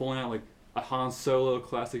 just like pulling out like a Han Solo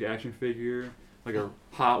classic action figure, like a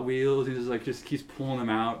Hot Wheels. He just keeps pulling them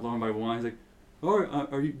out one by one. He's like,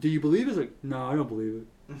 oh, do you believe it? It's like, no, I don't believe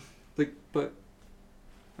it. Like, but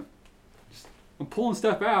I'm pulling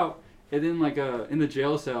stuff out, and then like in the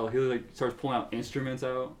jail cell, he like starts pulling out instruments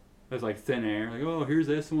out. There's like thin air. Like, oh, here's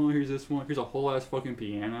this one, here's a whole ass fucking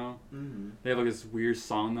piano. Mm-hmm. They have like this weird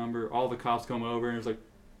song number. All the cops come over and it's like,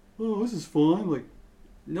 oh, this is fun. Like,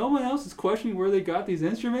 no one else is questioning where they got these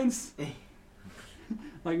instruments.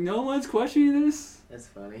 Like, no one's questioning this. That's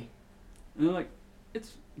funny. And they're like,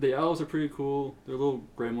 the elves are pretty cool. They're little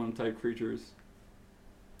gremlin type creatures.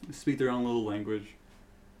 They speak their own little language.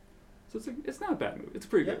 So it's not a bad movie. It's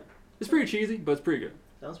pretty good. It's pretty cheesy, but it's pretty good.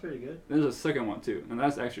 Sounds pretty good. There's a second one too, and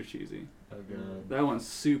that's extra cheesy. Oh god. That one's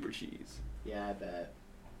super cheese. Yeah, I bet.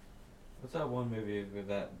 What's that one movie where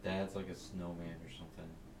that dad's like a snowman or something?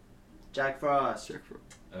 Jack Frost. Check for.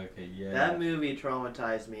 Okay, yeah. That movie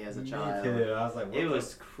traumatized me as a child. Me too. I was like, what It the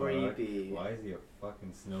was fuck? creepy. Why is he a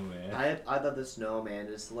fucking snowman? I thought the snowman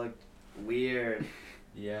just looked weird.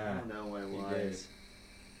 Yeah. I don't know what it he was. did.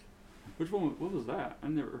 Which one? What was that? I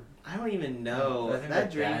never. I don't even know. I think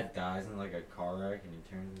That the dream. dad dies in like a car wreck and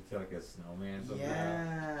he turns into like a snowman somehow.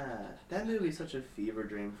 Yeah, that movie's such a fever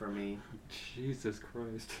dream for me. Jesus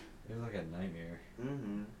Christ. It was like a nightmare.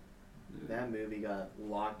 Mm-hmm. That movie got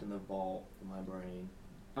locked in the vault in my brain.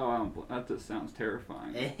 Oh, that just sounds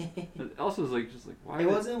terrifying. It also is like just like why? It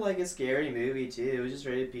wasn't like a scary movie too. It was just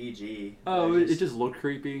rated PG. Oh, it just looked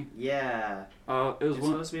creepy. Yeah. It was It's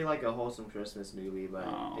one. supposed to be like a wholesome Christmas movie, but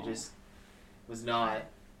Oh. it just was not.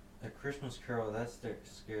 A Christmas Carol, that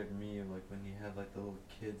scared me of like when he had like the little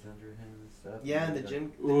kids under him and stuff. Yeah, and the like,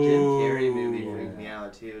 Jim Carrey Ooh. movie Yeah. freaked me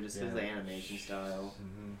out too, just because Yeah. the animation style.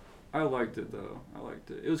 Mhm. I liked it though. I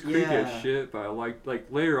liked it. It was creepy Yeah. as shit, but I liked like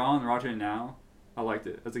later on watching it now. I liked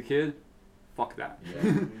it as a kid. Fuck that.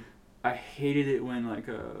 Yeah. I hated it when like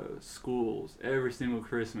schools every single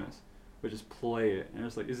Christmas would just play it, and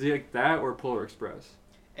it's like, is it like that or Polar Express?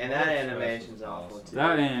 And Polar that Express animation's was awful awesome. too.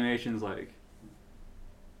 That animation's like,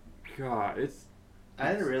 God, it's.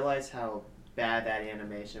 I didn't realize how bad that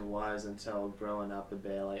animation was until growing up a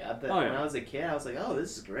bit. Like Oh, when yeah. I was a kid, I was like, "Oh,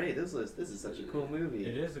 this is great. This is such a cool movie."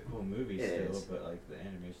 It is a cool movie It still, is. but like the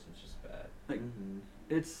animation's just bad. Like, Mhm.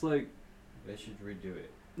 It's like They should redo it.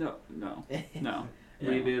 no. Yeah.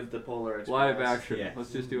 Reboot the Polar Express. Live action. Yeah.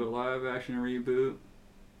 Let's just do a live action reboot.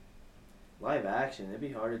 Live action. It'd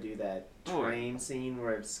be hard to do that Oh, train scene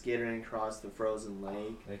where it's skittering across the frozen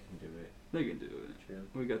lake. They can do it. They can do it. True.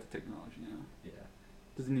 We got the technology now. Yeah.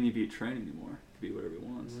 Doesn't need to be a train anymore. It can be whatever it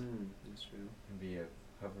wants. That's true. It can be a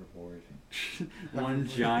hoverboard. One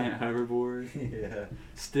giant hoverboard, Yeah.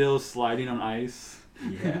 still sliding on ice.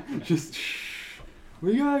 Yeah. Just.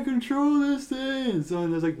 we gotta control this thing. And so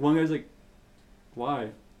there's like one guy's like, why?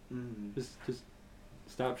 Mm. Just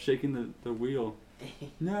stop shaking the wheel.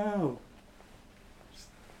 No. Just,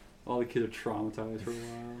 all the kids are traumatized for a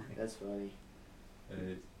while. That's funny.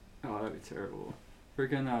 Oh, that'd be terrible.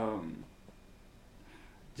 Freaking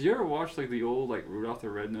did you ever watch like the old like Rudolph the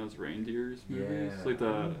Red-Nosed Reindeers movies? Yeah. Like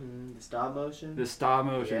The stop motion. the stop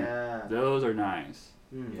motion. Yeah. Those are nice.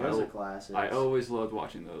 Yeah. Those are classics. I always loved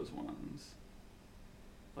watching those ones.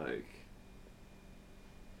 Like,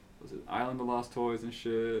 was it Island of Lost Toys and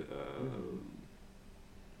shit?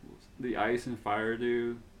 The Ice and Fire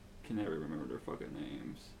Dude. Can never remember their fucking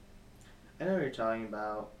names. I know what you're talking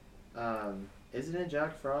about. Isn't it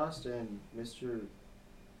Jack Frost and Mr.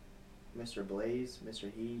 Blaze,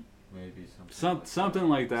 Mr. Heat? Maybe Something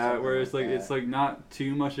like that, Something where like it's like that. it's like not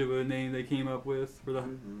too much of a name they came up with for the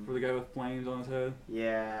Mhm. for the guy with flames on his head.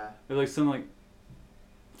 Yeah. It's like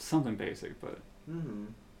something basic, but Mm-hmm.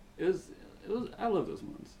 it was I love those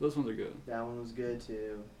ones. Those ones are good. That one was good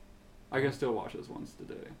too. I can still watch those ones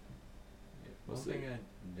today. One We'll see. thing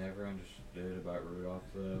I never understood about Rudolph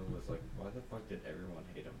though was like, why the fuck did everyone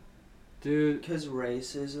hate him? Dude, Because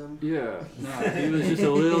racism. yeah, no, he was just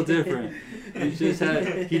a little different. He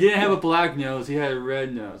didn't have a black nose, he had a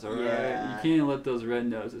red nose, alright? Yeah. You can't let those red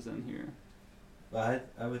noses in here. But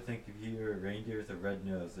I would think if you were a reindeer with a red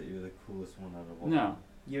nose that you're the coolest one out of all. No.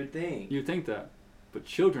 You'd think. You'd think that. But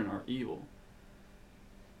children are evil.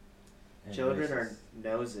 And Children are racist.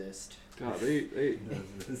 nosist. God, they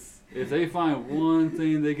Noses. if they find one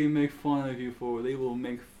thing they can make fun of you for, they will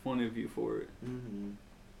make fun of you for it. Mm-hmm.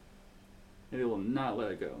 They will not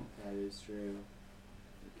let it go. That is true.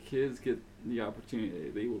 Kids get the opportunity,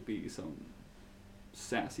 they will be some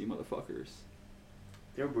sassy motherfuckers.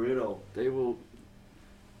 They're brutal. They will.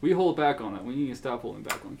 We hold back on that. We need to stop holding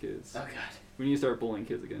back on kids. Oh God. We need to start bullying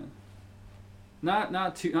kids again.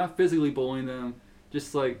 Not physically bullying them,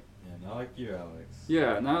 just like Yeah, not like you, Alex.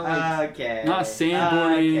 yeah, not like Okay. not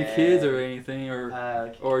sandboarding Okay. kids or anything, or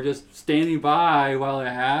Okay. or just standing by while it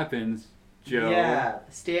happens, Joe. Yeah,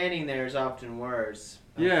 standing there is often worse.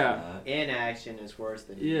 That's Yeah. not. Inaction is worse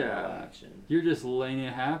than Yeah. no action. You're just letting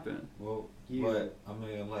it happen. Well, You- what? I'm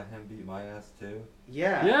gonna let him beat my ass too?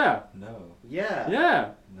 Yeah. Yeah. No. Yeah.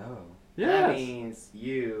 Yeah. No. That Yes. means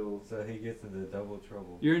you. So he gets into double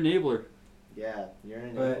trouble. You're an enabler. Yeah, you're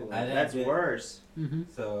an But enabler. I didn't That's get- worse. Mm-hmm.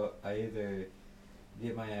 So I either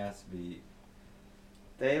get my ass beat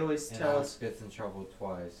They always and tell Alex us. gets in trouble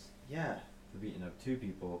twice Yeah. for beating up two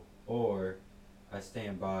people, or I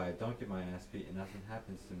stand by, don't get my ass beat, and nothing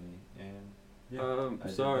happens to me. And yeah, I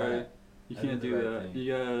did Sorry. that. You I can't did do the that. right thing.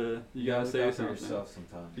 You gotta look say out for something. yourself If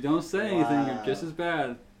sometimes. you don't say anything, you're just Wow. as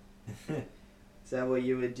bad. Is that what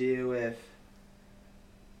you would do if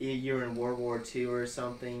you're in World War II or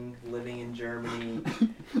something, living in Germany,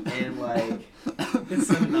 and like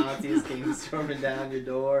some Nazis came storming down your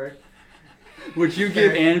door? Would you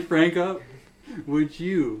give Anne Frank up? Would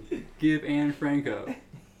you give Anne Frank up?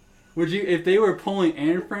 Would you, if they were pulling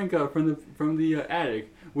Anne Frank up from the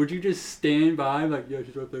attic? Would you just stand by like, yeah,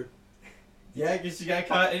 she's right there? Yeah, I guess you got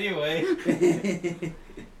caught anyway.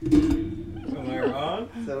 Am I wrong?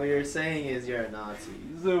 So what you're saying is you're a Nazi.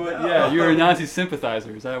 So yeah, you're a Nazi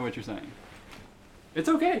sympathizer. Is that what you're saying? It's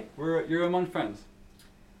okay. You're among friends.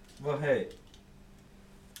 Well, hey.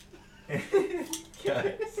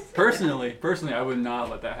 Guys. Personally, I would not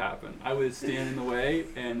let that happen. I would stand in the way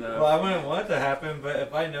and. Well, I wouldn't want it to happen, but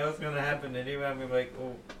if I know it's gonna happen anyway, I'm gonna be like,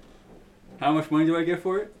 oh, How much money do I get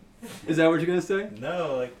for it? Is that what you're gonna say?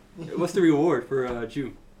 no, like. What's the reward for a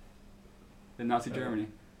Jew in Nazi Germany?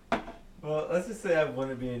 Well, let's just say I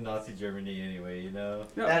wouldn't be in Nazi Germany anyway, you know?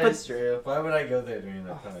 No, That but- is true. Why would I go there during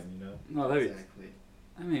that time, you know? No, that'd be. Exactly.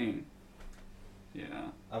 I mean, yeah.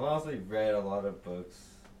 I've honestly read a lot of books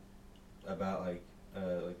about like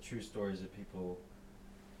true stories of people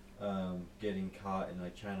getting caught and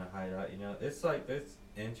like trying to hide out, you know? It's like, it's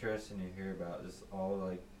interesting to hear about just all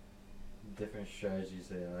like different strategies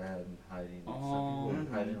they had in hiding. Like, some people would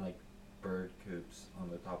Mhm. hide in like bird coops on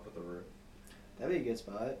the top of the roof. That'd be a good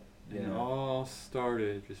spot. And it all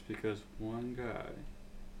started just because one guy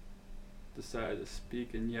decided to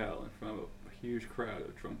speak and yell in front of a huge crowd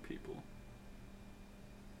of drunk people.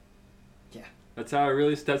 Yeah. That's how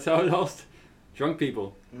it all drunk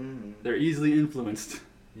people. Mm-hmm. They're easily influenced.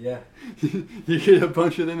 Yeah. You get a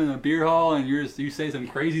bunch of them in a beer hall and you say some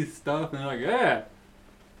crazy stuff and they're like, yeah,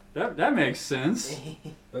 that makes sense.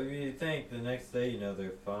 But you think the next day, you know,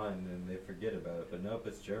 they're fine and they forget about it. But nope,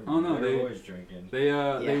 it's Germany. Oh, no, they're they- always drinking. They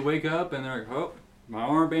Yeah. wake up and they're like, oh, my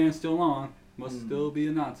armband's still on. Must Mm. still be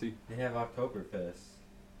a Nazi. They have Oktoberfest.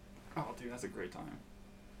 Oh, dude, that's a great time.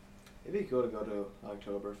 It'd be cool to go to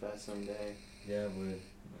Oktoberfest someday. Yeah, it would.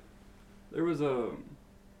 There was a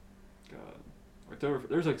God,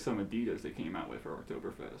 there's like some Adidas they came out with for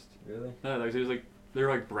Oktoberfest. Really? Yeah, like they're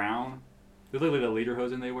like brown. They look like the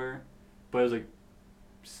lederhosen they wear, but it was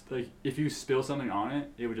like if you spill something on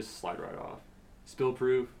it, it would just slide right off. Spill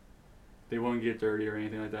proof. They won't get dirty or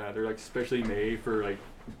anything like that. They're like specially made for like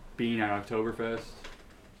being at Oktoberfest.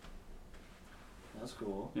 That's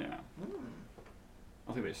cool. Yeah. I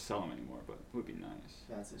don't think they sell them anymore, but it would be nice.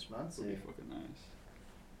 That's It would expensive. be fucking nice.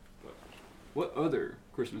 But what other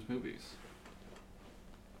Christmas movies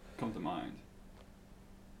come to mind?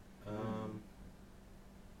 I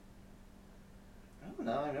don't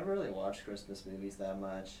know. I never really watched Christmas movies that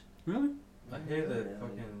much. Really? I hear that Really.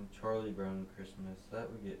 fucking Charlie Brown Christmas, that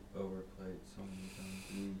would get overplayed so many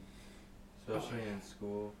times. Especially in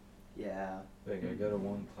school. Yeah. Like, I go to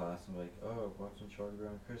one class and I'm like, oh, we're watching Charlie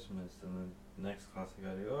Brown Christmas. And then next class I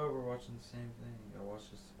gotta go, oh, we're watching the same thing. I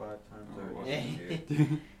watched this 5 times Oh,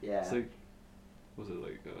 already. Yeah. It's like, was it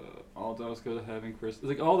like All Dogs Go to Heaven Christmas?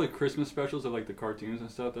 Like all the Christmas specials of like the cartoons and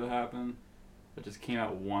stuff that happen that just came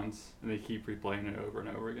out once and they keep replaying it over and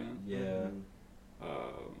over again. Yeah.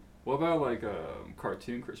 What about like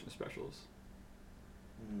cartoon Christmas specials?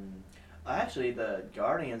 Actually, the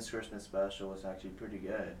Guardians Christmas special was actually pretty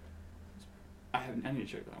good. I need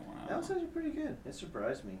to check that one out. That was actually pretty good. It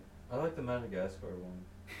surprised me. I like the Madagascar one.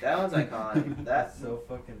 That one's iconic. That's so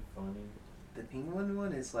fucking funny. The penguin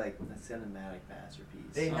one is like a cinematic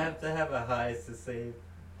masterpiece. They have to have a heist to save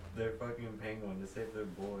their fucking penguin, to save their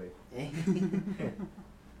boy.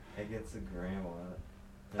 Against the grandma.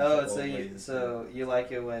 Oh, so you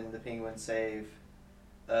like it when the penguins save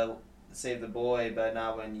the boy, but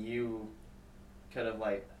not when you could have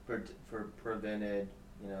like prevented,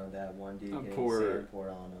 you know, that one dude getting sand poured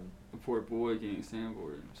on him. A poor boy getting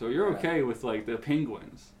sandboarded. So you're okay with like the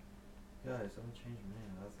penguins? Guys, don't change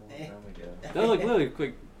man. That's a long time ago. That was like literally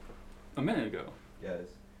like a minute ago. Guys,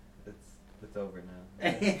 it's over now.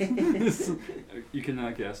 You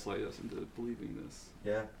cannot gaslight us into believing this.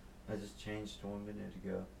 Yeah, I just changed 1 minute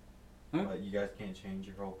ago. Huh? You guys can't change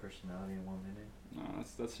your whole personality in 1 minute. No,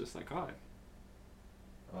 that's just psychotic.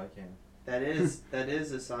 Oh, I can. That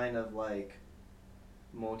is a sign of like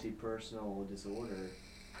multi-personal disorder.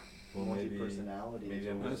 Well, Multi-personality maybe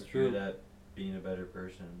I'm disorder. That's just true. good at being a better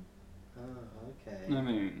person. Oh, okay. I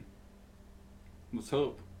mean, let's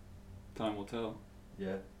hope. Time will tell.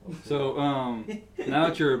 Yeah. we'll see. So, now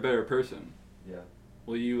that you're a better person, Yeah.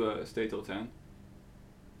 will you stay till 10?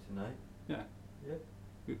 Tonight? Yeah.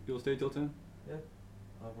 Yeah. You'll stay till 10? Yeah.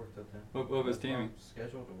 I'll work till 10. What if it's That's my Tammy?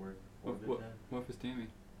 schedule to work 4 to 10. What if it's Tammy?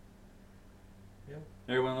 Yeah.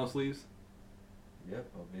 Everyone else leaves? Yep,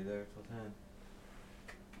 I'll be there till 10.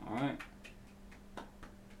 Alright.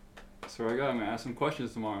 So I got. I'm gonna ask some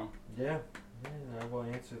questions tomorrow. Yeah. Yeah, and I will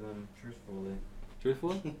answer them truthfully.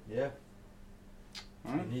 Truthfully? Yeah.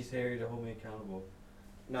 Alright. And he's here to hold me accountable.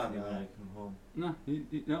 No, See when I no. come home. No,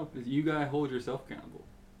 no. You gotta hold yourself accountable.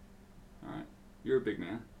 Alright. You're a big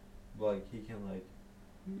man. Like, he can, like,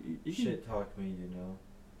 You can- shit talk me, you know,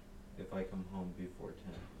 if I come home before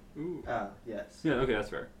 10. Ooh. Yes. Yeah, okay, that's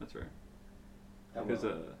fair. That's fair. I Because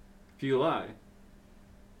will. if you lie,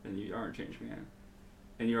 then you aren't a changed man.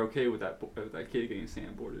 And you're okay with that kid getting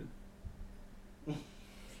sandboarded.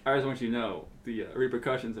 I just want you to know the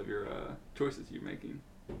repercussions of your choices you're making.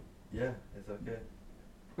 Yeah, it's okay.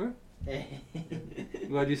 I'm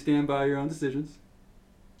glad you stand by your own decisions.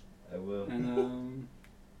 I will. And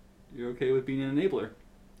you're okay with being an enabler.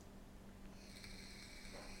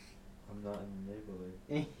 I'm not an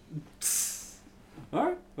enabler.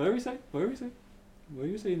 Alright, whatever you say. Whatever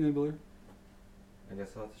you say, enabler. I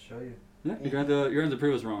guess I'll have to show you. Yeah, you're gonna have to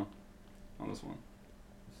prove us wrong on this one.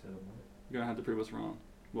 You said what? You're gonna have to prove us wrong.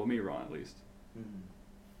 Well, me wrong at least.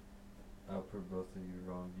 I'll prove both of you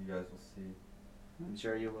wrong. You guys will see. I'm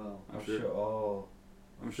sure you will. I'm I'll sure. show all.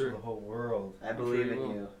 I'm I'll sure. show the whole world. I I'm sure believe you in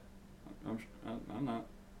will. you. I'm not.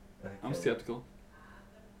 I'm Okay. skeptical.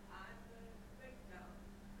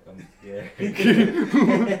 I'm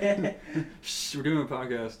scared. Shh, we're doing a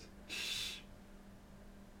podcast. Shh.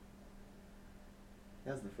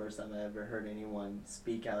 That was the first time I ever heard anyone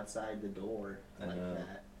speak outside the door I like know.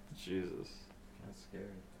 that. Jesus. Kind of scary.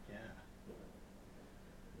 Yeah.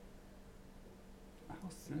 How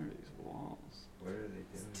thin are these walls? What are they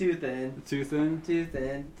It's doing? too thin. Too thin? Too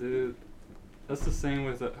thin. Dude, that's the same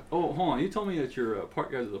with oh, hold on. You told me that your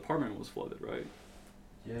guys' apartment was flooded, right?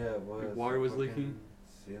 Yeah, it was. Like water The was fucking leaking?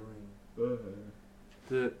 Ceiling.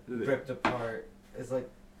 The Ripped apart. It's like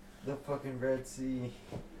the fucking Red Sea.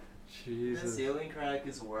 The Jesus. ceiling crack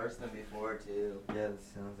is worse than before too. Yeah, the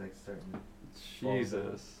ceiling's like starting to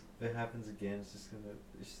Jesus. if it happens again, it's just gonna,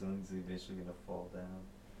 the ceiling's eventually gonna fall down.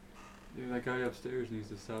 Dude, that guy upstairs needs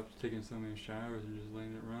to stop taking so many showers and just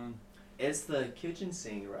letting it run. It's the kitchen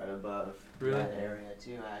sink right above Really? that area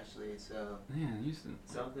too, actually. So Man, you should.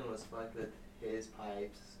 something was fucked with his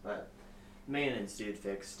pipes, but maintenance dude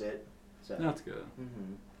fixed it. So. That's good.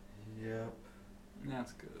 Yep.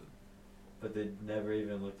 That's good. But they never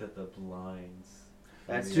even looked at the blinds.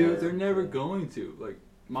 That's Yeah. Dude, they're never going to. Like,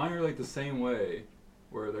 mine are like the same way,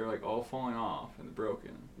 where they're like all falling off and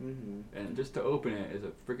broken. And just to open it is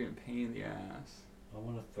a freaking pain in the ass. I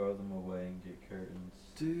want to throw them away and get curtains.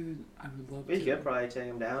 Dude, I would love We to. could probably take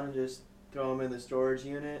them down and just throw them in the storage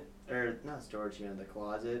unit, or not storage unit, the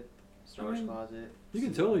closet, storage closet. You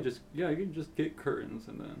can totally just, yeah, you can just get curtains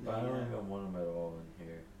and then. But I don't Yeah. even want them at all in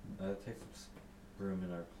here. That takes up room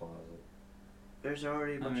in our closet. There's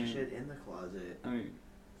already a bunch mean- of shit in the closet. I mean,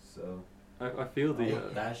 So I feel the. I'll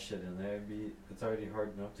put that shit in there. It's already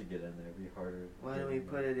hard enough to get in there. It'd be harder. Why don't we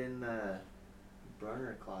put it in the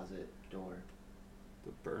burner closet door?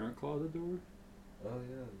 The burner closet door? Oh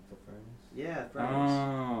yeah, the furnace. Yeah, furnace.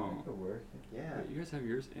 Oh. That could work. Yeah, Wait, you guys have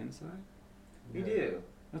yours inside? we Yeah. do.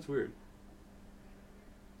 That's weird.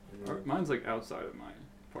 Yeah. Mine's like outside of my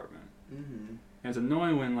apartment. Mm-hmm. And it's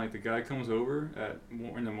annoying when like the guy comes over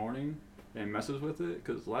in the morning and messes with it,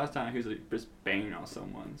 because last time he was like just banging on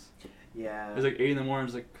someone's. Yeah. It was like 8 in the morning.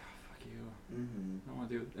 Just like, "Oh, fuck you. Mm-hmm. I don't want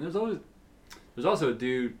to do it. And there's also a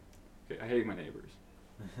dude. Okay, I hate my neighbors.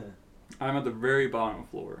 I'm at the very bottom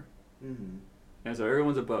floor, Mm-hmm. and so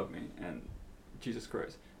everyone's above me. And Jesus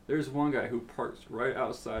Christ, there's one guy who parks right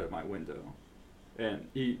outside of my window, and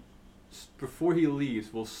before he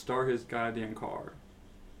leaves, will start his goddamn car.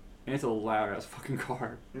 And it's a loud ass fucking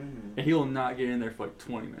car. Mm-hmm. And he will not get in there for like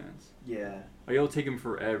 20 minutes. Yeah. Like, it'll take him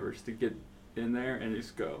forever just to get in there and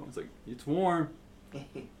just go. It's like, it's warm.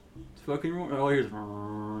 It's fucking warm. All I hear is,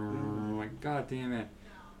 I'm like, God damn it.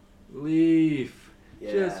 Leave.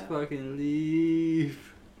 Yeah. Just fucking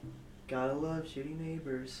leave. Gotta love shitty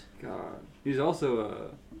neighbors. God. He's also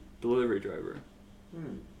a delivery driver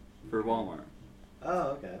Hmm. for Walmart. Oh,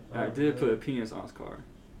 okay. I did put a penis on his car.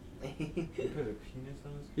 You put a penis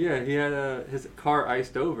on his. Yeah, he had his car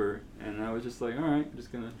iced over, and I was just like, alright, I'm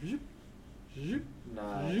just gonna. Zoop, zoop.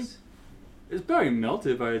 Nice. It's probably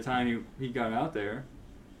melted by the time he got out there.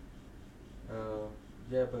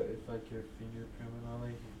 Yeah, but if like your fingerprint on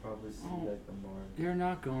it, you can probably see Oh. like the mark. You're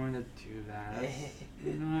not going to do that.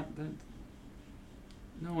 You're not. That.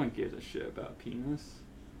 No one gives a shit about penis.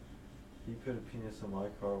 He put a penis on my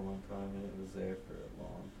car one time and it was there for a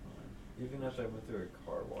long time. Even after I went through a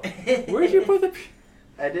car wash. Where'd you put the?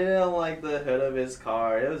 I did it on like the hood of his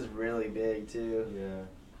car. It was really big too.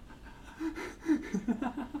 Yeah.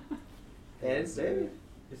 And it stayed.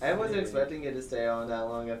 I wasn't expecting it to stay on that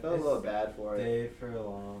long. I felt a little bad for it. Stayed for a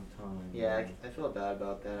long time. Yeah, I feel bad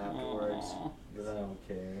about that afterwards. Aw. But I don't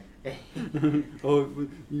care. Oh, but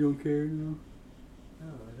you don't care now? No,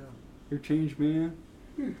 I don't. You're a changed man?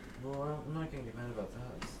 Well, I'm not gonna get mad about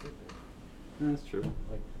that. It's stupid. That's true.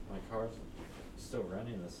 Like, my car's still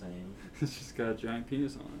running the same. It's just got a giant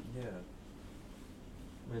penis on it.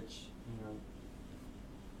 Yeah. Which, you know,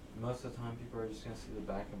 most of the time people are just gonna see the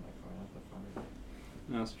back of my car, not the front of it.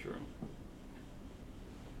 That's true.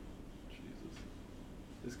 Jesus.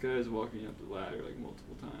 This guy is walking up the ladder like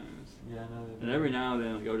multiple times. Yeah, I know that. And every now and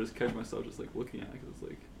then, like, I'll just catch myself just like looking at it, 'cause it's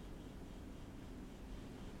like,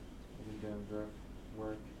 I've been doing drug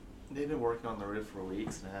work. They've been working on the roof for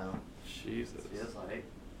weeks now. Jesus. Feels like.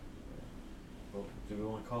 Well, do we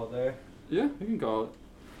want to call it there? Yeah, we can call it.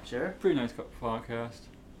 Sure. Pretty nice podcast.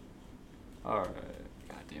 Alright.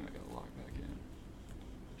 God damn, I gotta log back in.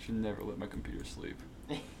 Should never let my computer sleep.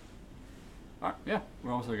 Alright, yeah,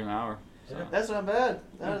 we're almost like an hour. So. Yeah. That's not bad.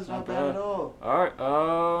 That Yeah, is not not bad at bad. all. Alright,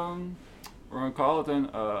 we're gonna call it then.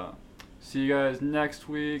 See you guys next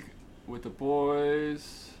week with the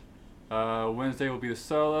boys. Wednesday will be the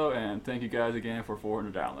solo, and thank you guys again for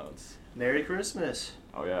 400 downloads. Merry Christmas.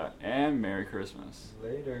 Oh yeah, and Merry Christmas.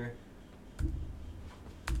 Later.